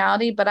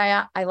personality, but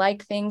I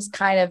like things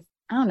kind of,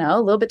 I don't know,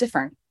 a little bit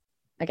different,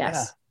 I guess.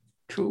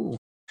 Yeah. Cool.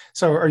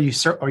 So are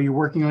you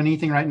working on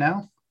anything right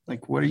now?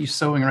 Like, what are you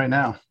sewing right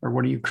now? Or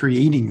what are you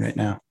creating right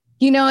now?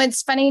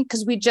 It's funny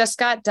because we just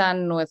got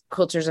done with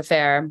Quilters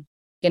Affair,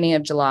 beginning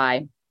of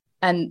July.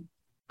 And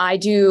I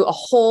do a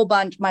whole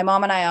bunch. My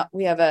mom and I,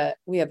 we have a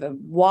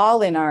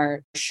wall in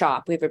our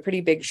shop. We have a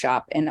pretty big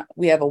shop and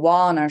we have a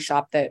wall in our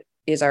shop that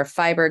is our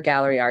fiber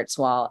gallery arts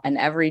wall. And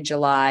every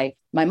July,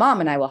 my mom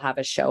and I will have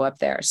a show up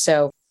there.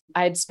 So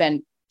I'd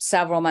spent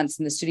several months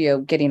in the studio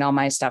getting all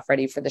my stuff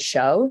ready for the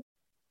show.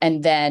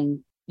 And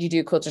then you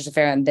do Quilters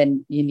Affair and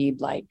then you need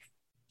like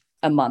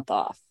a month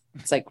off.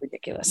 It's like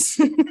ridiculous.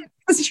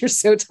 You're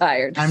so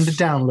tired. Time to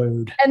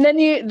download. And then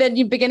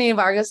you beginning of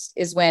August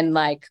is when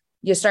like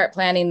you start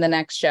planning the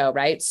next show,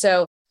 right?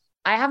 So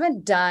I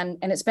haven't done,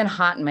 and it's been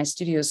hot and my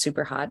studio is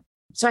super hot.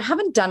 So I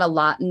haven't done a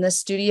lot in the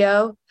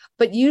studio,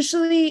 but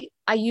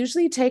I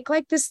usually take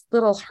like this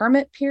little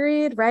hermit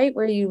period, right?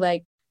 Where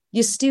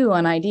you stew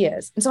on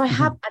ideas. And so I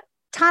have a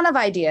ton of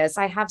ideas.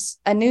 I have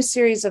a new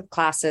series of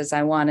classes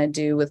I want to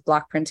do with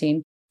block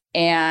printing.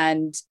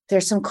 And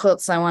there's some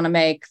quilts I want to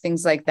make,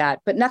 things like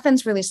that, but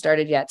nothing's really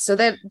started yet. So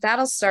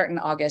that'll start in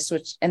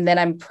August, and then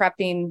I'm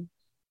prepping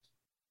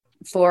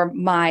for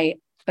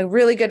a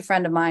really good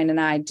friend of mine and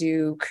I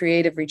do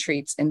creative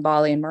retreats in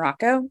Bali and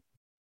Morocco,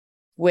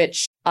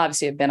 which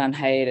obviously have been on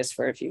hiatus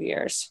for a few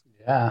years.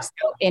 Yeah.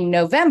 So in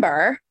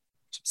November,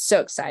 so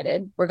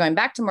excited, we're going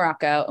back to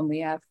Morocco and we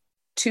have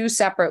 2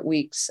 separate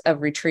weeks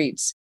of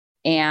retreats.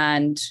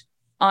 And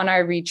on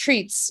our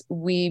retreats,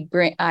 we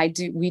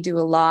do a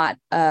lot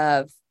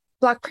of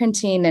block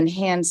printing and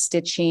hand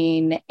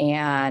stitching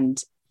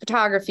and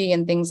photography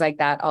and things like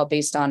that, all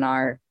based on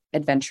our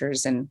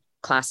adventures and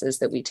classes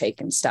that we take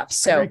and stuff.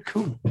 So very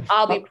cool.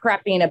 I'll be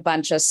prepping a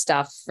bunch of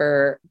stuff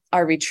for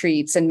our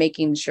retreats and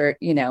making sure,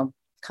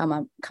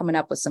 coming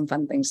up with some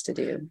fun things to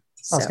do.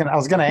 So. I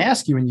was gonna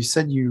ask you when you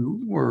said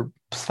you were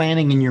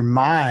planning in your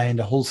mind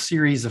a whole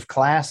series of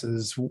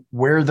classes,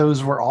 where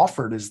those were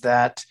offered. Is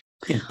that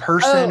in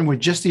person with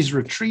just these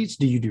retreats?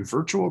 Do you do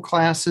virtual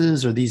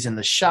classes? Are these in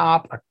the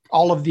shop?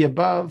 All of the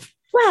above?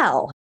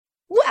 Well,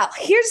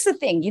 here's the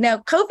thing,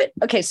 COVID.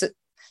 Okay. So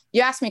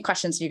you asked me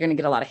questions. So you're going to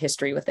get a lot of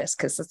history with this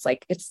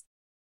because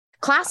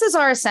classes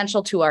are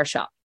essential to our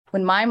shop.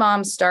 When my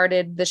mom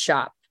started the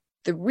shop,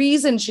 the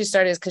reason she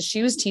started is because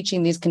she was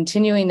teaching these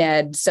continuing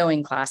ed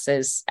sewing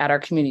classes at our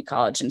community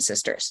college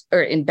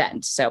in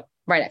Bend. So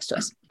right next to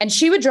us. And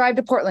she would drive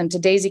to Portland to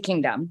Daisy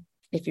Kingdom.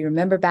 If you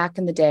remember back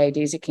in the day,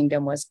 Daisy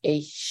Kingdom was a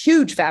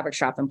huge fabric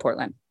shop in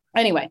Portland.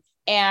 Anyway,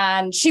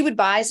 and she would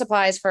buy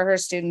supplies for her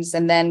students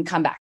and then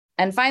come back.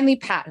 And finally,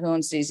 Pat, who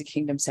owns Daisy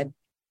Kingdom, said,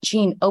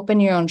 Jean, open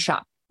your own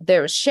shop.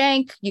 There was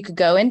Shank. You could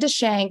go into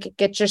Shank,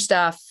 get your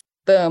stuff,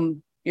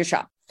 boom, your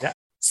shop. Yeah.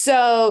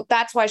 So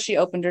that's why she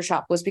opened her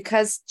shop, was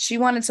because she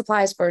wanted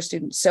supplies for her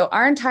students. So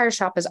our entire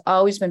shop has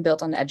always been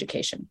built on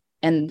education,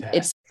 and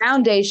it's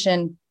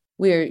foundation.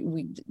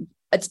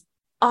 It's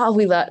all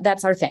we love.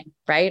 That's our thing,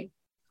 right?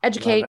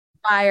 Educate,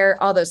 inspire,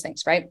 all those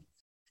things, right?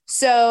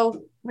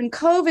 So when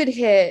COVID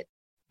hit,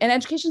 and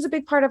education is a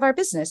big part of our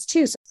business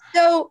too.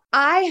 So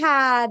I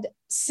had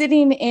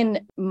sitting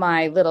in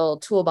my little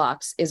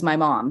toolbox is my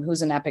mom,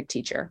 who's an epic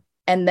teacher.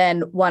 And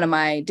then one of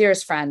my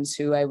dearest friends,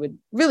 who I would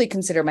really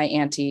consider my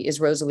auntie, is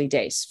Rosalie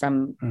Dace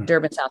from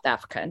Durban, South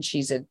Africa. And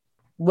she's a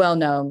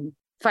well-known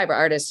fiber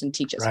artist and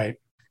teaches. Right.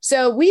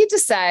 So we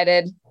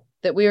decided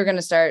that we were going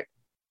to start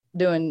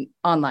doing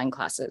online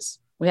classes.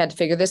 We had to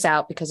figure this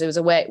out because it was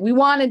a way we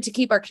wanted to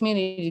keep our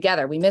community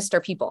together. We missed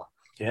our people.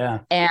 Yeah.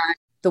 And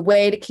the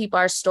way to keep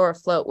our store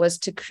afloat was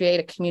to create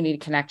a community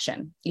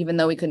connection, even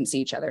though we couldn't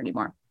see each other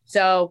anymore.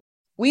 So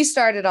we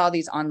started all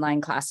these online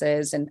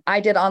classes, and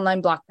I did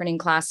online block printing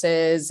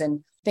classes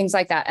and things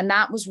like that. And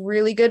that was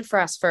really good for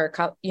us for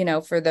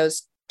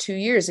those 2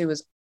 years. It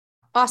was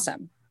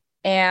awesome.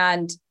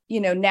 And,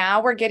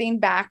 now we're getting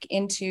back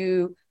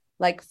into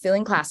like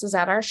filling classes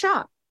at our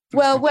shop.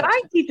 Well, what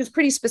I teach is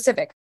pretty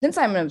specific. Since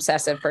I'm an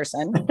obsessive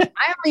person,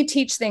 I only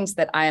teach things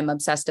that I am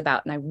obsessed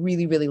about and I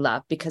really, really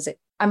love, because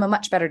I'm a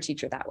much better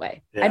teacher that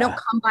way. Yeah. I don't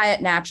come by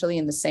it naturally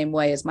in the same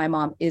way as my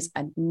mom is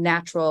a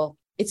natural.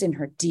 It's in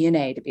her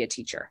DNA to be a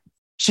teacher.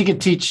 She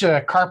could teach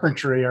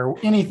carpentry or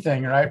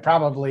anything, right?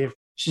 Probably if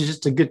she's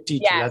just a good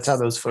teacher. Yes. That's how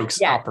those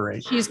folks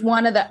operate. She's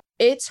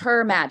it's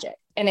her magic.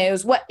 And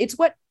it's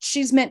what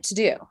she's meant to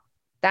do.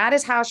 That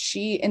is how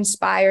she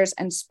inspires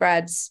and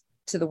spreads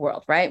to the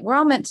world, right? We're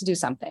all meant to do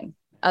something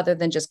other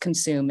than just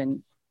consume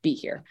and be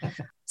here.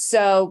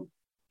 So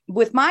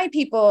with my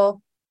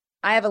people,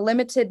 I have a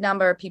limited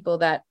number of people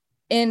that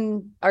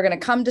are going to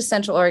come to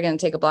Central Oregon and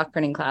take a block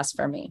printing class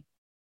for me.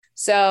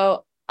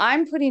 So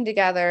I'm putting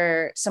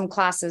together some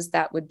classes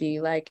that would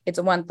be like, it's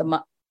a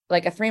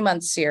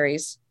 3-month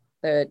series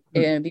that it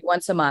would be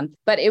once a month,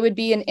 but it would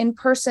be an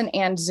in-person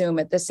and Zoom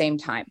at the same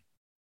time,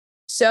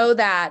 so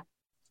that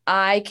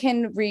I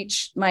can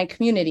reach my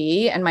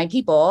community and my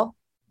people,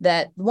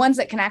 that ones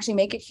that can actually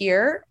make it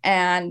here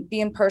and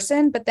be in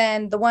person, but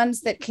then the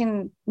ones that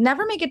can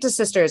never make it to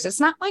Sisters. It's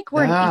not like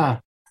we're an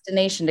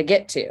destination to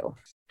get to.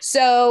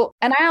 So,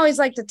 and I always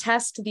like to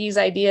test these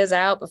ideas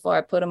out before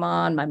I put them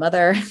on my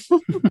mother.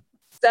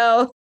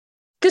 So,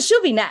 because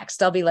she'll be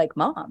next. I'll be like,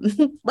 Mom,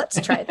 let's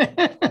try this.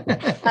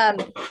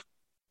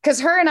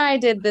 Because her and I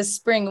did this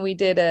spring, we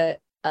did a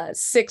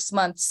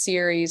 6-month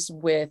series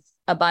with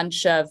a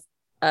bunch of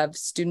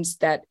students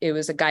that it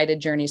was a guided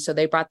journey. So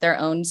they brought their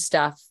own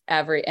stuff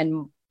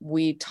and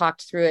we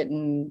talked through it.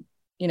 And,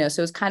 so it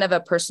was kind of a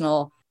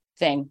personal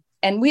thing.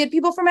 And we had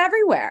people from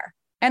everywhere.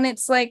 And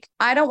it's like,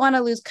 I don't want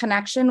to lose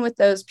connection with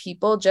those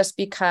people just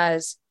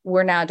because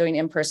we're now doing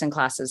in-person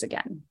classes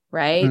again,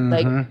 right? Mm-hmm.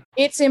 Like,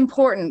 it's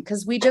important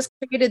because we just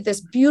created this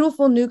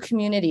beautiful new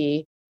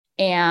community.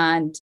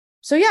 And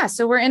so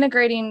we're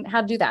integrating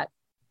how to do that.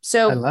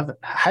 So I love it.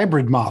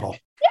 Hybrid model.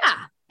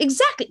 Yeah,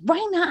 exactly.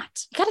 Why not?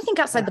 You got to think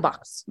outside the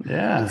box.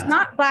 Yeah. It's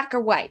not black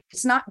or white.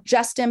 It's not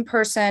just in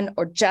person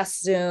or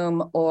just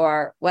Zoom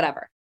or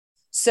whatever.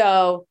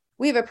 So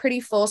we have a pretty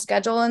full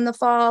schedule in the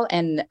fall.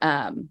 And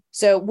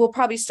so we'll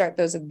probably start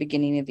those at the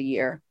beginning of the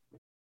year.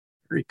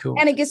 Very cool.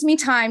 And it gives me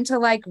time to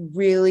like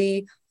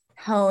really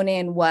hone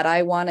in what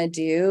I want to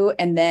do.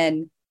 And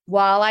then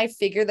while I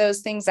figure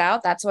those things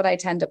out, that's what I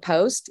tend to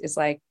post, is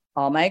like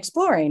all my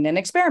exploring and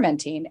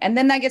experimenting. And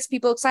then that gets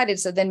people excited.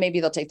 So then maybe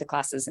they'll take the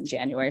classes in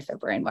January,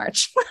 February, and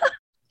March.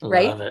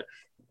 Right? Love it.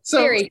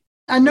 So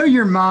I know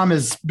your mom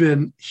has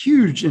been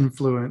huge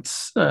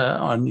influence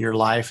on your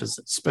life,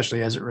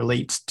 especially as it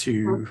relates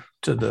to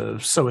the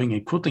sewing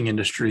and quilting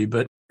industry.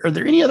 But are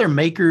there any other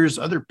makers,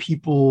 other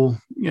people,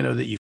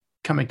 that you've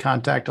come in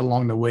contact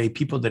along the way,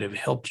 people that have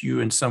helped you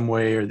in some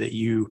way or that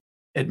you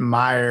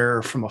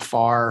admire from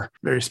afar,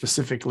 very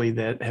specifically,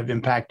 that have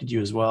impacted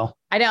you as well?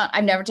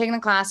 I've never taken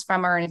a class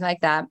from her or anything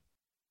like that,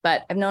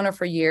 but I've known her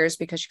for years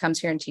because she comes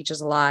here and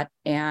teaches a lot.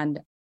 And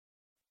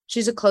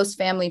she's a close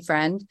family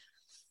friend.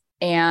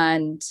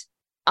 And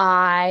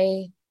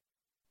I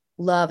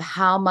love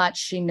how much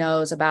she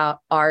knows about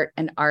art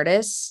and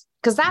artists,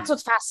 because that's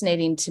what's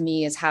fascinating to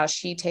me, is how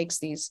she takes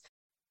these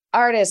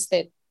artists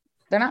that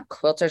they're not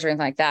quilters or anything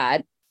like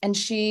that, and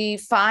she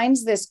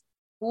finds this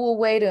cool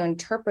way to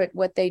interpret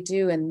what they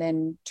do and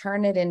then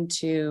turn it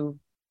into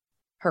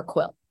her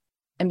quilt.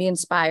 and be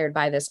inspired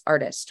by this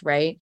artist,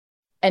 right?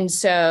 And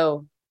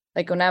so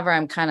like whenever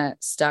I'm kind of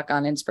stuck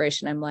on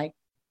inspiration, I'm like,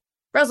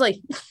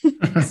 Rosalie,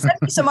 send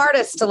me some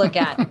artists to look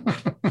at.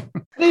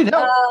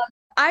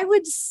 I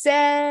would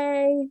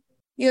say,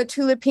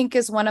 Tula Pink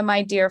is one of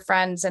my dear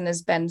friends and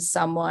has been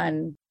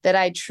someone that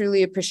I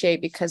truly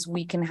appreciate because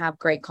we can have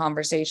great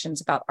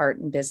conversations about art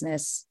and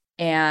business.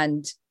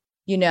 And,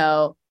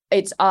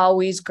 it's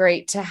always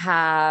great to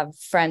have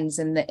friends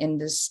in the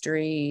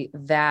industry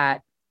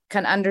that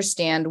can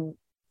understand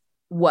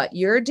what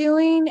you're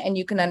doing and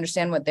you can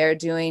understand what they're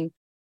doing,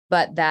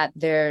 but that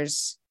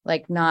there's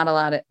like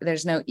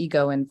there's no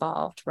ego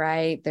involved,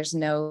 right? There's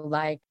no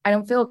I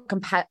don't feel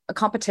a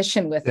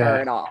competition with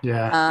her at all.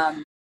 Yeah.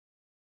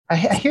 I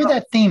hear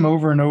that theme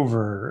over and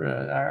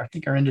over. I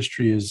think our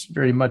industry is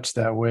very much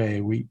that way.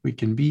 We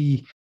can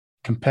be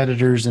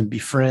competitors and be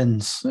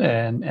friends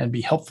and be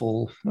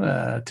helpful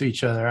to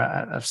each other.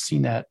 I've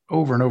seen that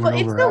over and over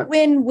and over. It's a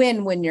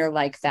win-win when you're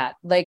like that.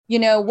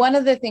 One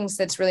of the things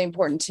that's really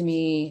important to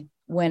me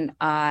when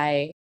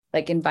I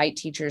invite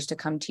teachers to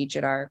come teach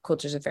at our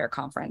Quilters Affair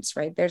conference,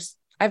 right?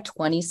 I have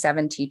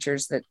 27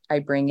 teachers that I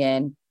bring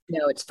in.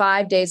 It's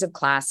 5 days of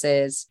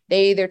classes.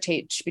 They either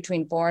teach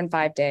between 4 and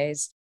 5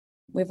 days.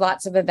 We have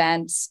lots of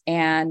events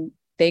and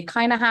they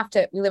kind of have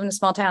to, we live in a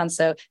small town,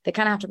 so they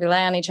kind of have to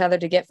rely on each other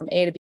to get from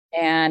A to B.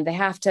 And they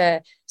have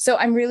to, so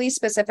I'm really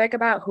specific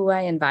about who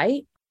I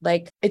invite.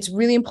 It's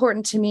really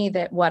important to me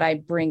that what I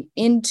bring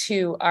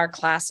into our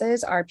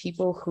classes are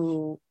people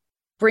who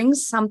bring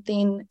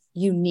something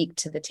unique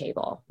to the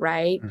table,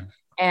 right? Mm.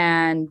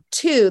 And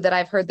 2, that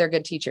I've heard they're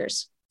good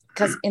teachers.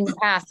 Because in the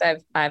past,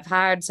 I've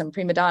hired some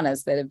prima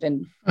donnas that have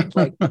been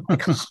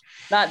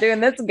not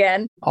doing this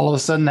again. All of a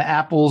sudden, the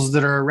apples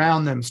that are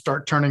around them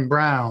start turning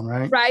brown,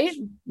 right? Right?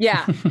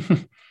 Yeah.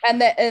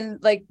 and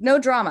no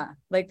drama.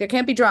 There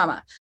can't be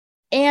drama.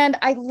 And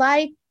I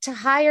like to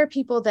hire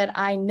people that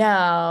I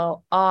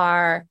know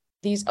are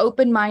these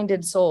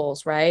open-minded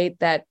souls, right?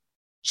 That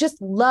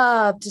just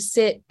love to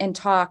sit and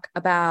talk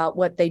about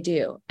what they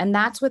do. And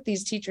that's what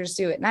these teachers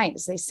do at night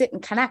is they sit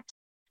and connect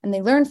and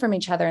they learn from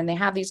each other and they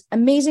have these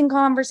amazing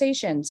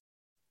conversations.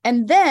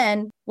 And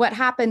then what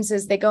happens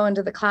is they go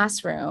into the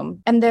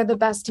classroom and they're the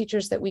best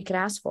teachers that we could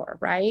ask for,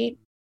 right?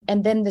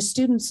 And then the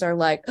students are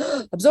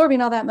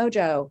absorbing all that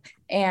mojo.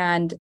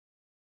 And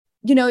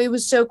it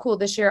was so cool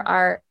this year,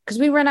 because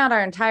we rent out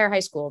our entire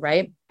high school,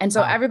 right? And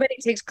so everybody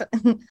takes,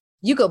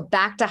 you go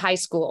back to high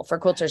school for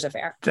Quilters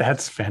Affair.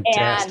 That's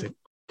fantastic. And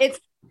it's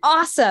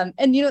awesome.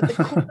 And the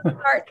cool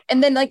part,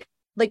 and then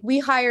we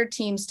hire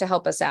teams to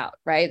help us out,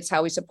 right? It's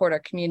how we support our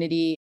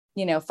community,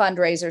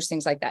 fundraisers,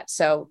 things like that.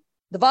 So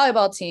the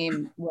volleyball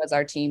team was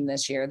our team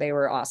this year. They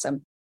were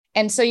awesome.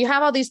 And so you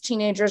have all these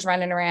teenagers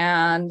running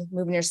around,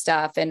 moving your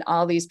stuff, and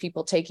all these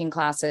people taking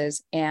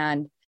classes.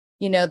 And,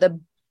 the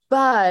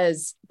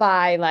buzz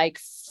by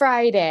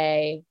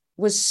Friday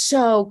was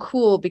so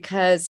cool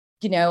because,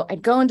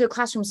 I'd go into a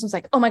classroom and someone's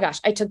like, oh my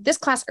gosh, I took this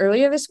class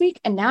earlier this week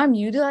and now I'm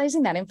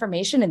utilizing that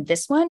information in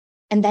this one.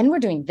 And then we're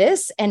doing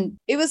this. And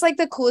it was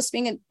the coolest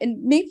thing.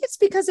 And maybe it's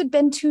because it'd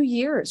been 2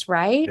 years,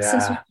 right? Yeah.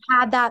 Since we've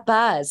had that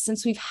buzz,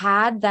 since we've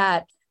had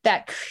that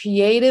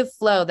creative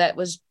flow that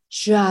was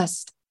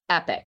just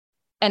epic.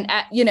 And,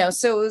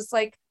 so it was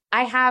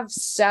I have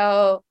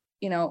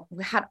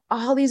we had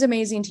all these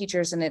amazing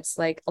teachers and it's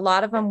a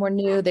lot of them were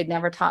new. They'd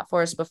never taught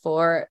for us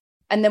before.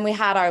 And then we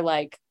had our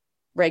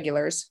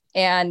regulars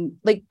and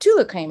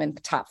Tula came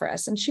and taught for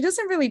us and she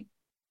doesn't really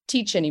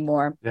teach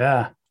anymore.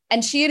 Yeah.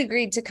 And she had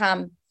agreed to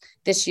come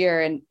this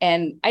year.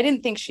 And I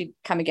didn't think she'd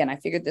come again. I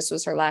figured this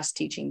was her last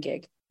teaching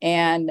gig.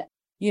 And,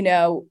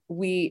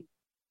 we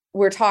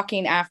were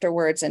talking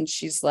afterwards and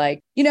she's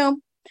like,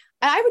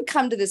 I would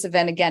come to this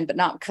event again, but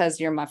not because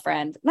you're my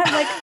friend. And I'm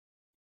like,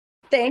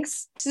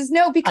 thanks. She says,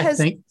 no,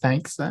 because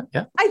thanks.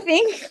 Yeah. I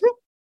think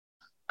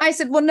I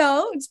said, well,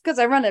 no, it's because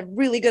I run a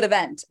really good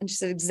event. And she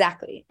said,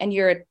 exactly. And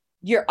you're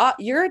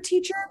a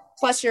teacher,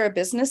 plus you're a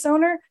business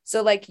owner.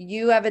 So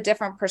you have a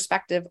different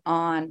perspective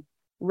on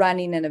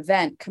running an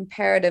event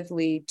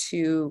comparatively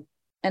to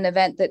an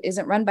event that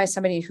isn't run by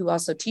somebody who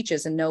also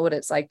teaches and know what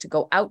it's like to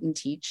go out and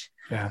teach.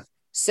 Yeah.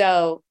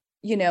 So,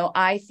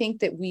 I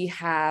think that we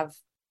have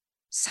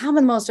some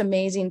of the most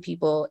amazing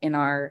people in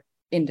our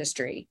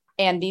industry.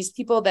 And these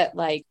people that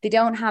they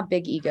don't have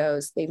big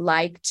egos. They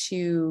like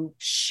to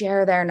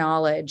share their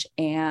knowledge.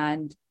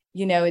 And,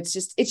 it's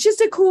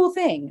just a cool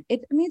thing.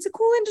 It's a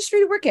cool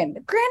industry to work in.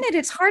 Granted,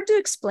 it's hard to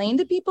explain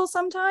to people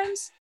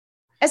sometimes,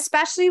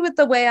 especially with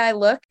the way I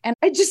look. And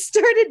I just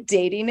started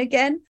dating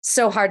again.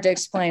 So hard to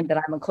explain that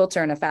I'm a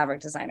quilter and a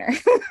fabric designer.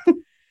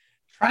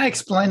 Try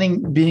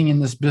explaining being in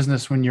this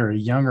business when you're a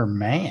younger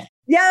man.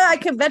 Yeah, I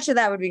can bet you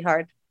that would be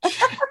hard.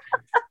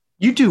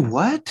 You do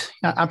what?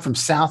 I'm from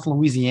South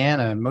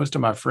Louisiana, and most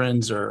of my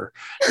friends are,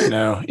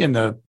 in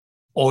the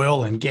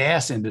oil and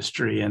gas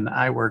industry, and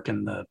I work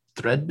in the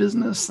thread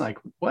business.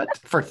 What?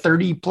 For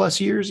 30 plus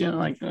years?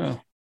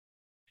 Oh,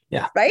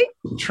 yeah. Right?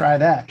 Try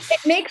that. It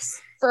makes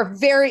for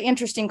very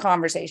interesting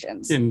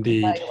conversations.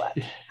 Indeed.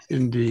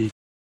 Indeed.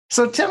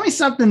 So tell me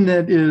something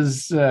that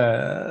is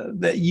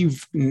that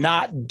you've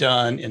not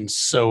done in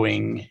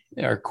sewing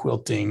or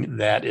quilting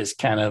that is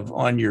kind of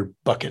on your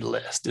bucket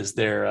list. Is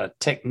there a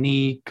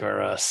technique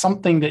or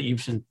something that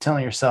you've been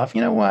telling yourself,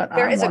 you know what,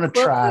 There I is a want to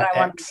quilt try that I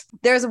want. X?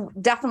 There's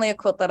definitely a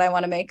quilt that I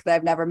want to make that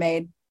I've never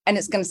made. And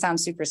it's going to sound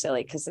super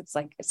silly because it's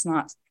like, it's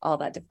not all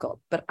that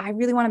difficult, but I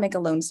really want to make a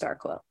Lone Star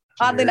quilt.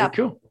 Oddly enough,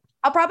 Cool.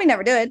 I'll probably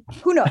never do it.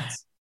 Who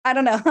knows? I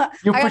don't know.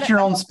 You'll put your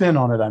own spin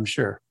on it, I'm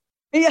sure.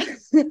 Yeah.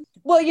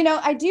 Well,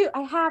 I do.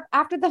 I have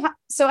after that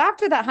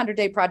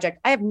 100-day project,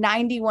 I have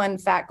 91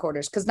 fat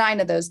quarters because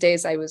 9 of those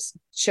days I was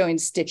showing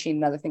stitching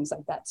and other things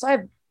like that. So I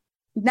have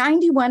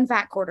 91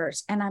 fat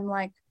quarters. And I'm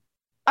like,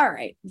 all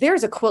right,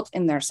 there's a quilt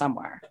in there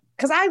somewhere.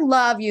 Because I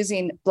love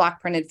using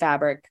block printed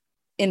fabric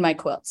in my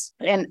quilts.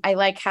 And I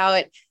like how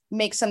it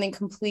makes something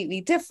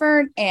completely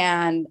different.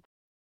 And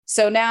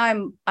so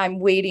now I'm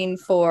waiting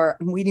for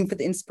the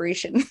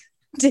inspiration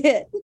to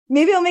hit.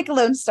 Maybe I'll make a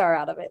Lone Star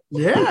out of it.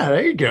 Yeah,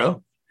 there you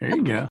go. There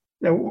you go.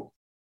 Now,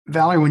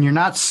 Valerie, when you're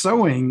not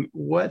sewing,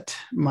 what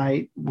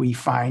might we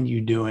find you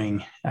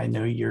doing? I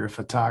know you're a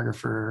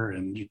photographer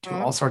and you do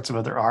all sorts of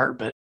other art,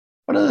 but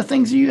what other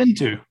things are you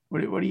into? What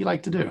do you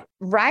like to do?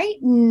 Right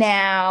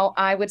now,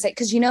 I would say,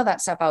 because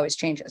that stuff always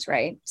changes,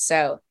 right?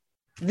 So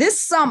this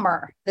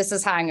summer, this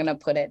is how I'm going to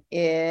put it,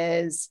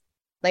 is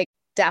like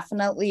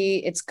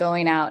definitely it's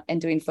going out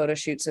and doing photo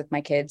shoots with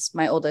my kids.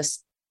 My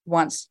oldest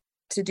wants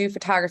to do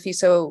photography,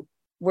 so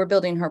we're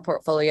building her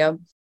portfolio.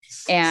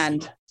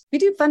 And we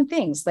do fun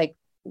things. Like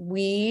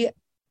we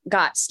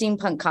got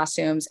steampunk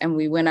costumes and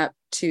we went up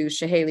to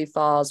Chehalis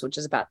Falls, which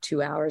is about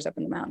 2 hours up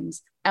in the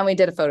mountains. And we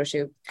did a photo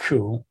shoot.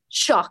 Cool.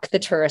 Shock the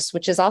tourists,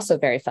 which is also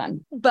very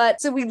fun. But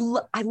so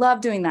I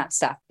love doing that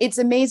stuff. It's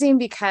amazing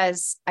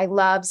because I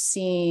love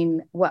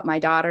seeing what my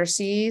daughter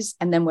sees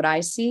and then what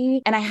I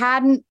see. And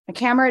my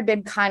camera had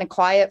been kind of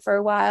quiet for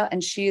a while,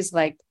 and she's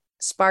like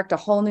sparked a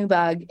whole new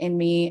bug in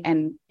me.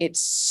 And it's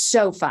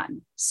so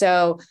fun.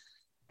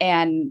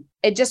 And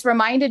it just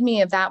reminded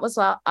me of that was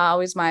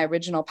always my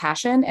original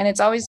passion. And it's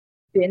always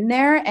been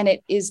there. And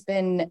it has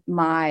been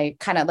my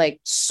kind of like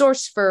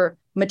source for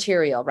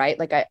material, right?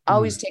 Like I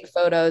always take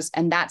photos,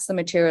 and that's the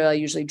material I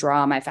usually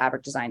draw my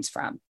fabric designs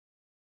from.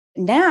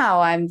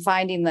 Now I'm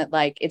finding that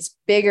like it's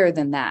bigger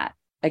than that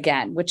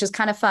again, which is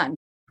kind of fun.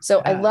 So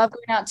I love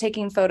going out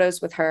taking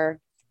photos with her.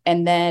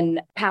 And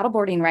then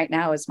paddleboarding right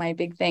now is my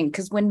big thing.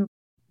 Because when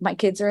my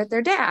kids are at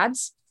their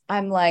dad's,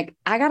 I'm like,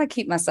 I got to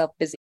keep myself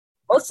busy.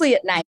 Mostly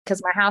at night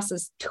because my house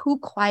is too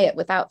quiet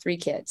without 3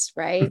 kids,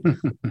 right?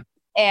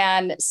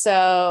 And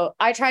so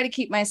I try to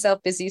keep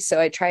myself busy. So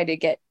I try to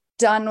get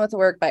done with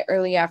work by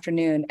early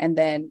afternoon and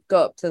then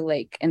go up to the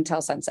lake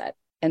until sunset.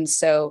 And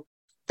so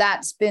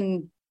that's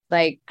been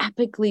like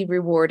epically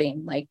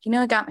rewarding. Like,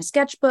 I got my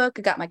sketchbook,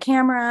 I got my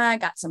camera, I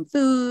got some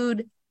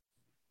food.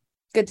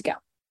 Good to go.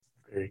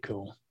 Very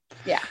cool.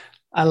 Yeah.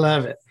 I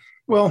love it.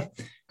 Well,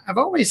 I've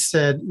always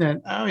said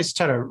that I always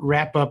try to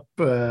wrap up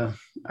our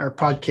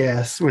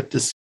podcast with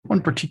this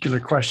one particular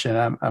question.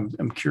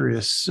 I'm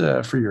curious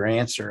for your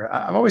answer.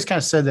 I've always kind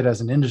of said that as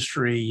an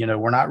industry,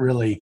 we're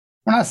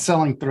not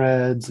selling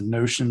threads and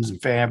notions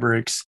and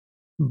fabrics,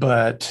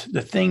 but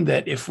the thing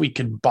that if we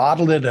could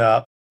bottle it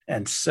up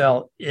and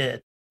sell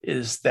it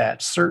is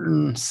that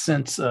certain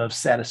sense of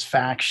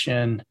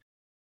satisfaction,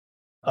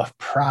 of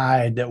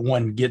pride that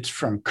one gets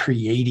from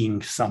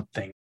creating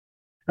something.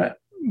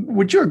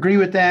 Would you agree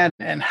with that?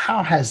 And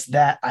how has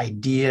that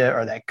idea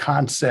or that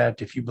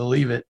concept, if you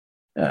believe it,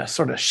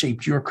 sort of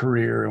shaped your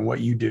career and what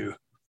you do?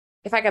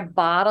 If I could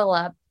bottle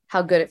up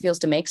how good it feels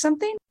to make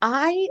something,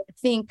 I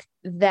think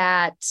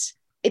that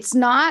it's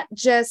not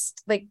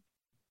just like,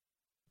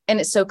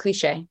 and it's so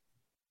cliche,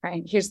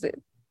 right?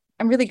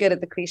 I'm really good at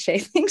the cliche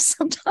things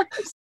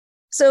sometimes.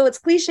 So it's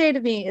cliche to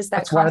me is that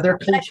that's why they're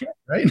cliche,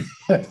 right?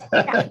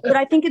 Yeah, but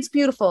I think it's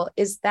beautiful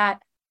is that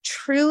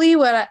truly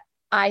what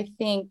I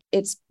think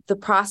it's the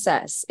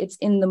process. It's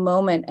in the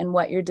moment and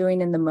what you're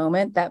doing in the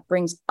moment that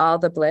brings all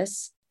the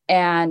bliss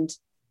and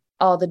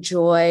all the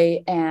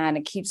joy, and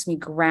it keeps me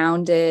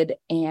grounded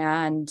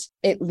and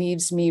it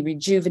leaves me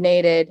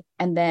rejuvenated.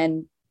 And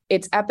then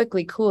it's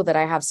epically cool that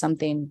I have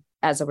something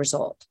as a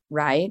result,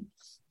 right?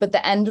 But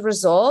the end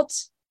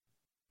result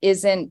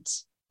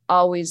isn't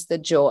always the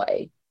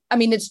joy. I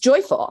mean, it's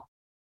joyful,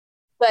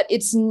 but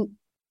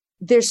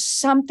there's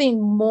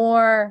something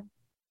more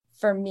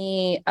for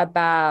me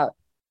about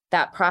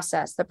that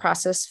process, the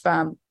process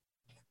from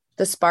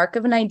the spark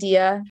of an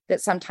idea that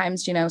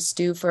sometimes,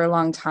 stew for a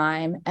long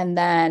time, and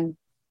then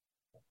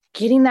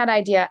getting that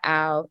idea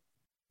out,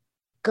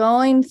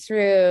 going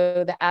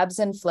through the ebbs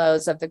and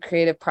flows of the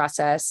creative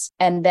process.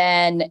 And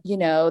then,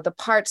 the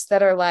parts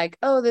that are like,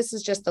 oh, this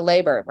is just the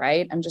labor,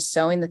 right? I'm just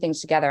sewing the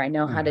things together. I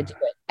know how to do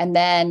it. And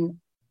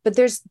then, but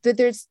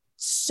there's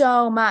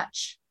so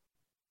much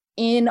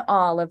in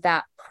all of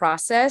that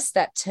process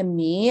that to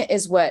me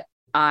is what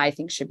I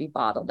think should be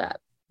bottled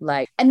up.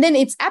 And then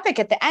it's epic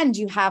at the end.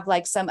 You have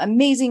like some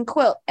amazing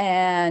quilt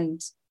and,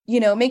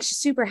 it makes you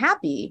super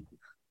happy.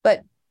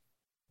 But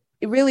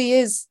it really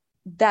is,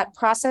 that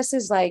process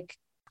is like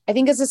I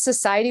think as a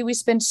society, we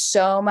spend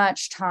so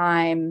much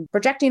time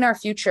projecting our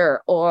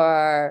future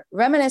or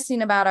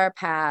reminiscing about our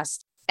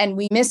past, and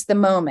we miss the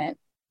moment.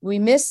 We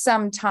miss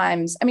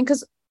sometimes,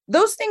 because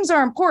those things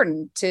are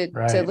important to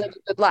live a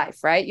good life,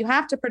 right? You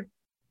have to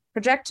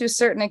project to a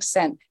certain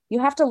extent. You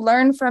have to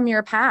learn from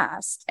your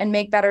past and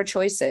make better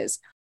choices.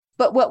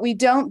 But what we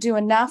don't do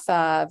enough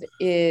of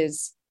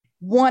is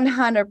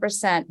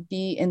 100%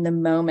 be in the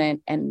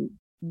moment. And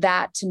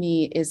that to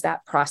me is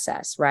that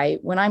process, right?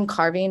 When I'm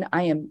carving,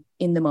 I am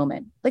in the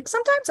moment. Like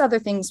sometimes other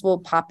things will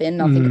pop in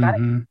and I'll think about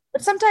it.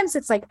 But sometimes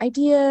it's like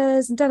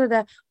ideas and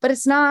but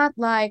it's not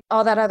like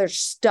all that other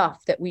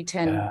stuff that we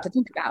tend to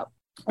think about.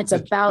 It's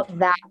about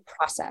that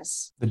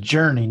process. The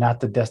journey, not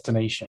the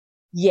destination.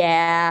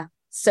 Yeah.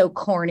 So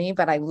corny,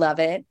 but I love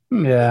it.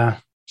 Yeah.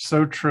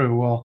 So true.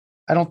 Well,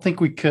 I don't think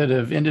we could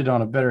have ended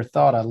on a better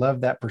thought. I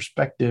love that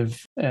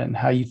perspective and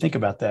how you think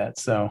about that.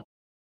 So,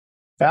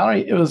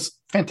 Valori, it was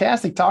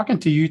fantastic talking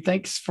to you.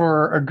 Thanks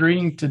for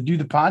agreeing to do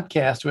the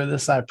podcast with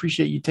us. I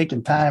appreciate you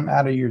taking time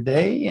out of your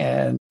day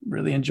and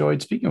really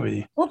enjoyed speaking with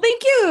you. Well,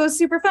 thank you. It was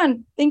super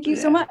fun. Thank you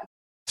so much.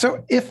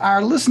 So if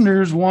our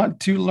listeners want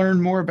to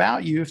learn more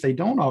about you, if they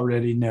don't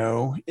already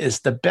know, is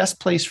the best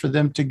place for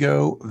them to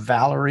go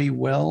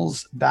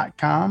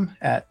valorywells.com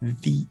at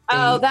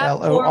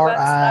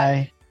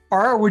VALORI,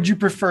 or would you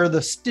prefer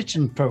the Stitch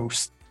and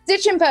Post?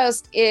 Stitch and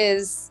Post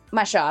is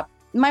my shop.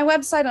 My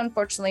website,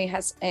 unfortunately,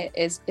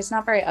 is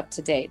not very up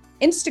to date.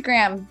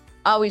 Instagram,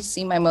 always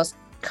see my most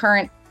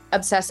current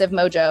obsessive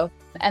mojo.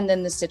 And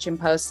then the Stitch and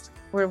Post,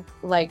 we're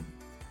like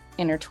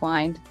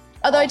intertwined.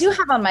 Although awesome. I do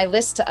have on my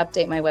list to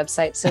update my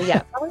website. So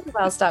yeah,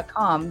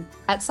 valorywells.com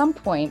at some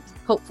point,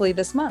 hopefully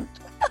this month.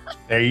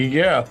 There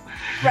you go.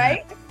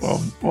 Right? Well,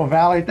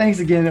 Valori, thanks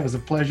again. It was a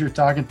pleasure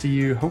talking to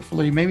you.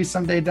 Hopefully, maybe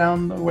someday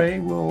down the way,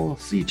 we'll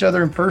see each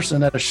other in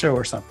person at a show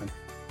or something.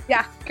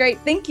 Yeah, great.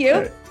 Thank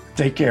you.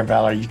 Take care,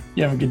 Valori.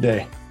 You have a good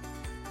day.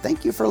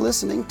 Thank you for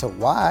listening to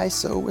Why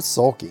Sew with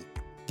Sulky.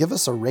 Give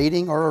us a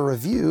rating or a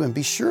review and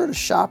be sure to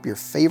shop your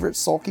favorite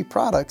Sulky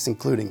products,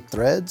 including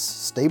threads,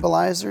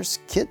 stabilizers,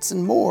 kits,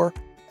 and more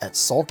at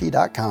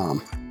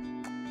sulky.com.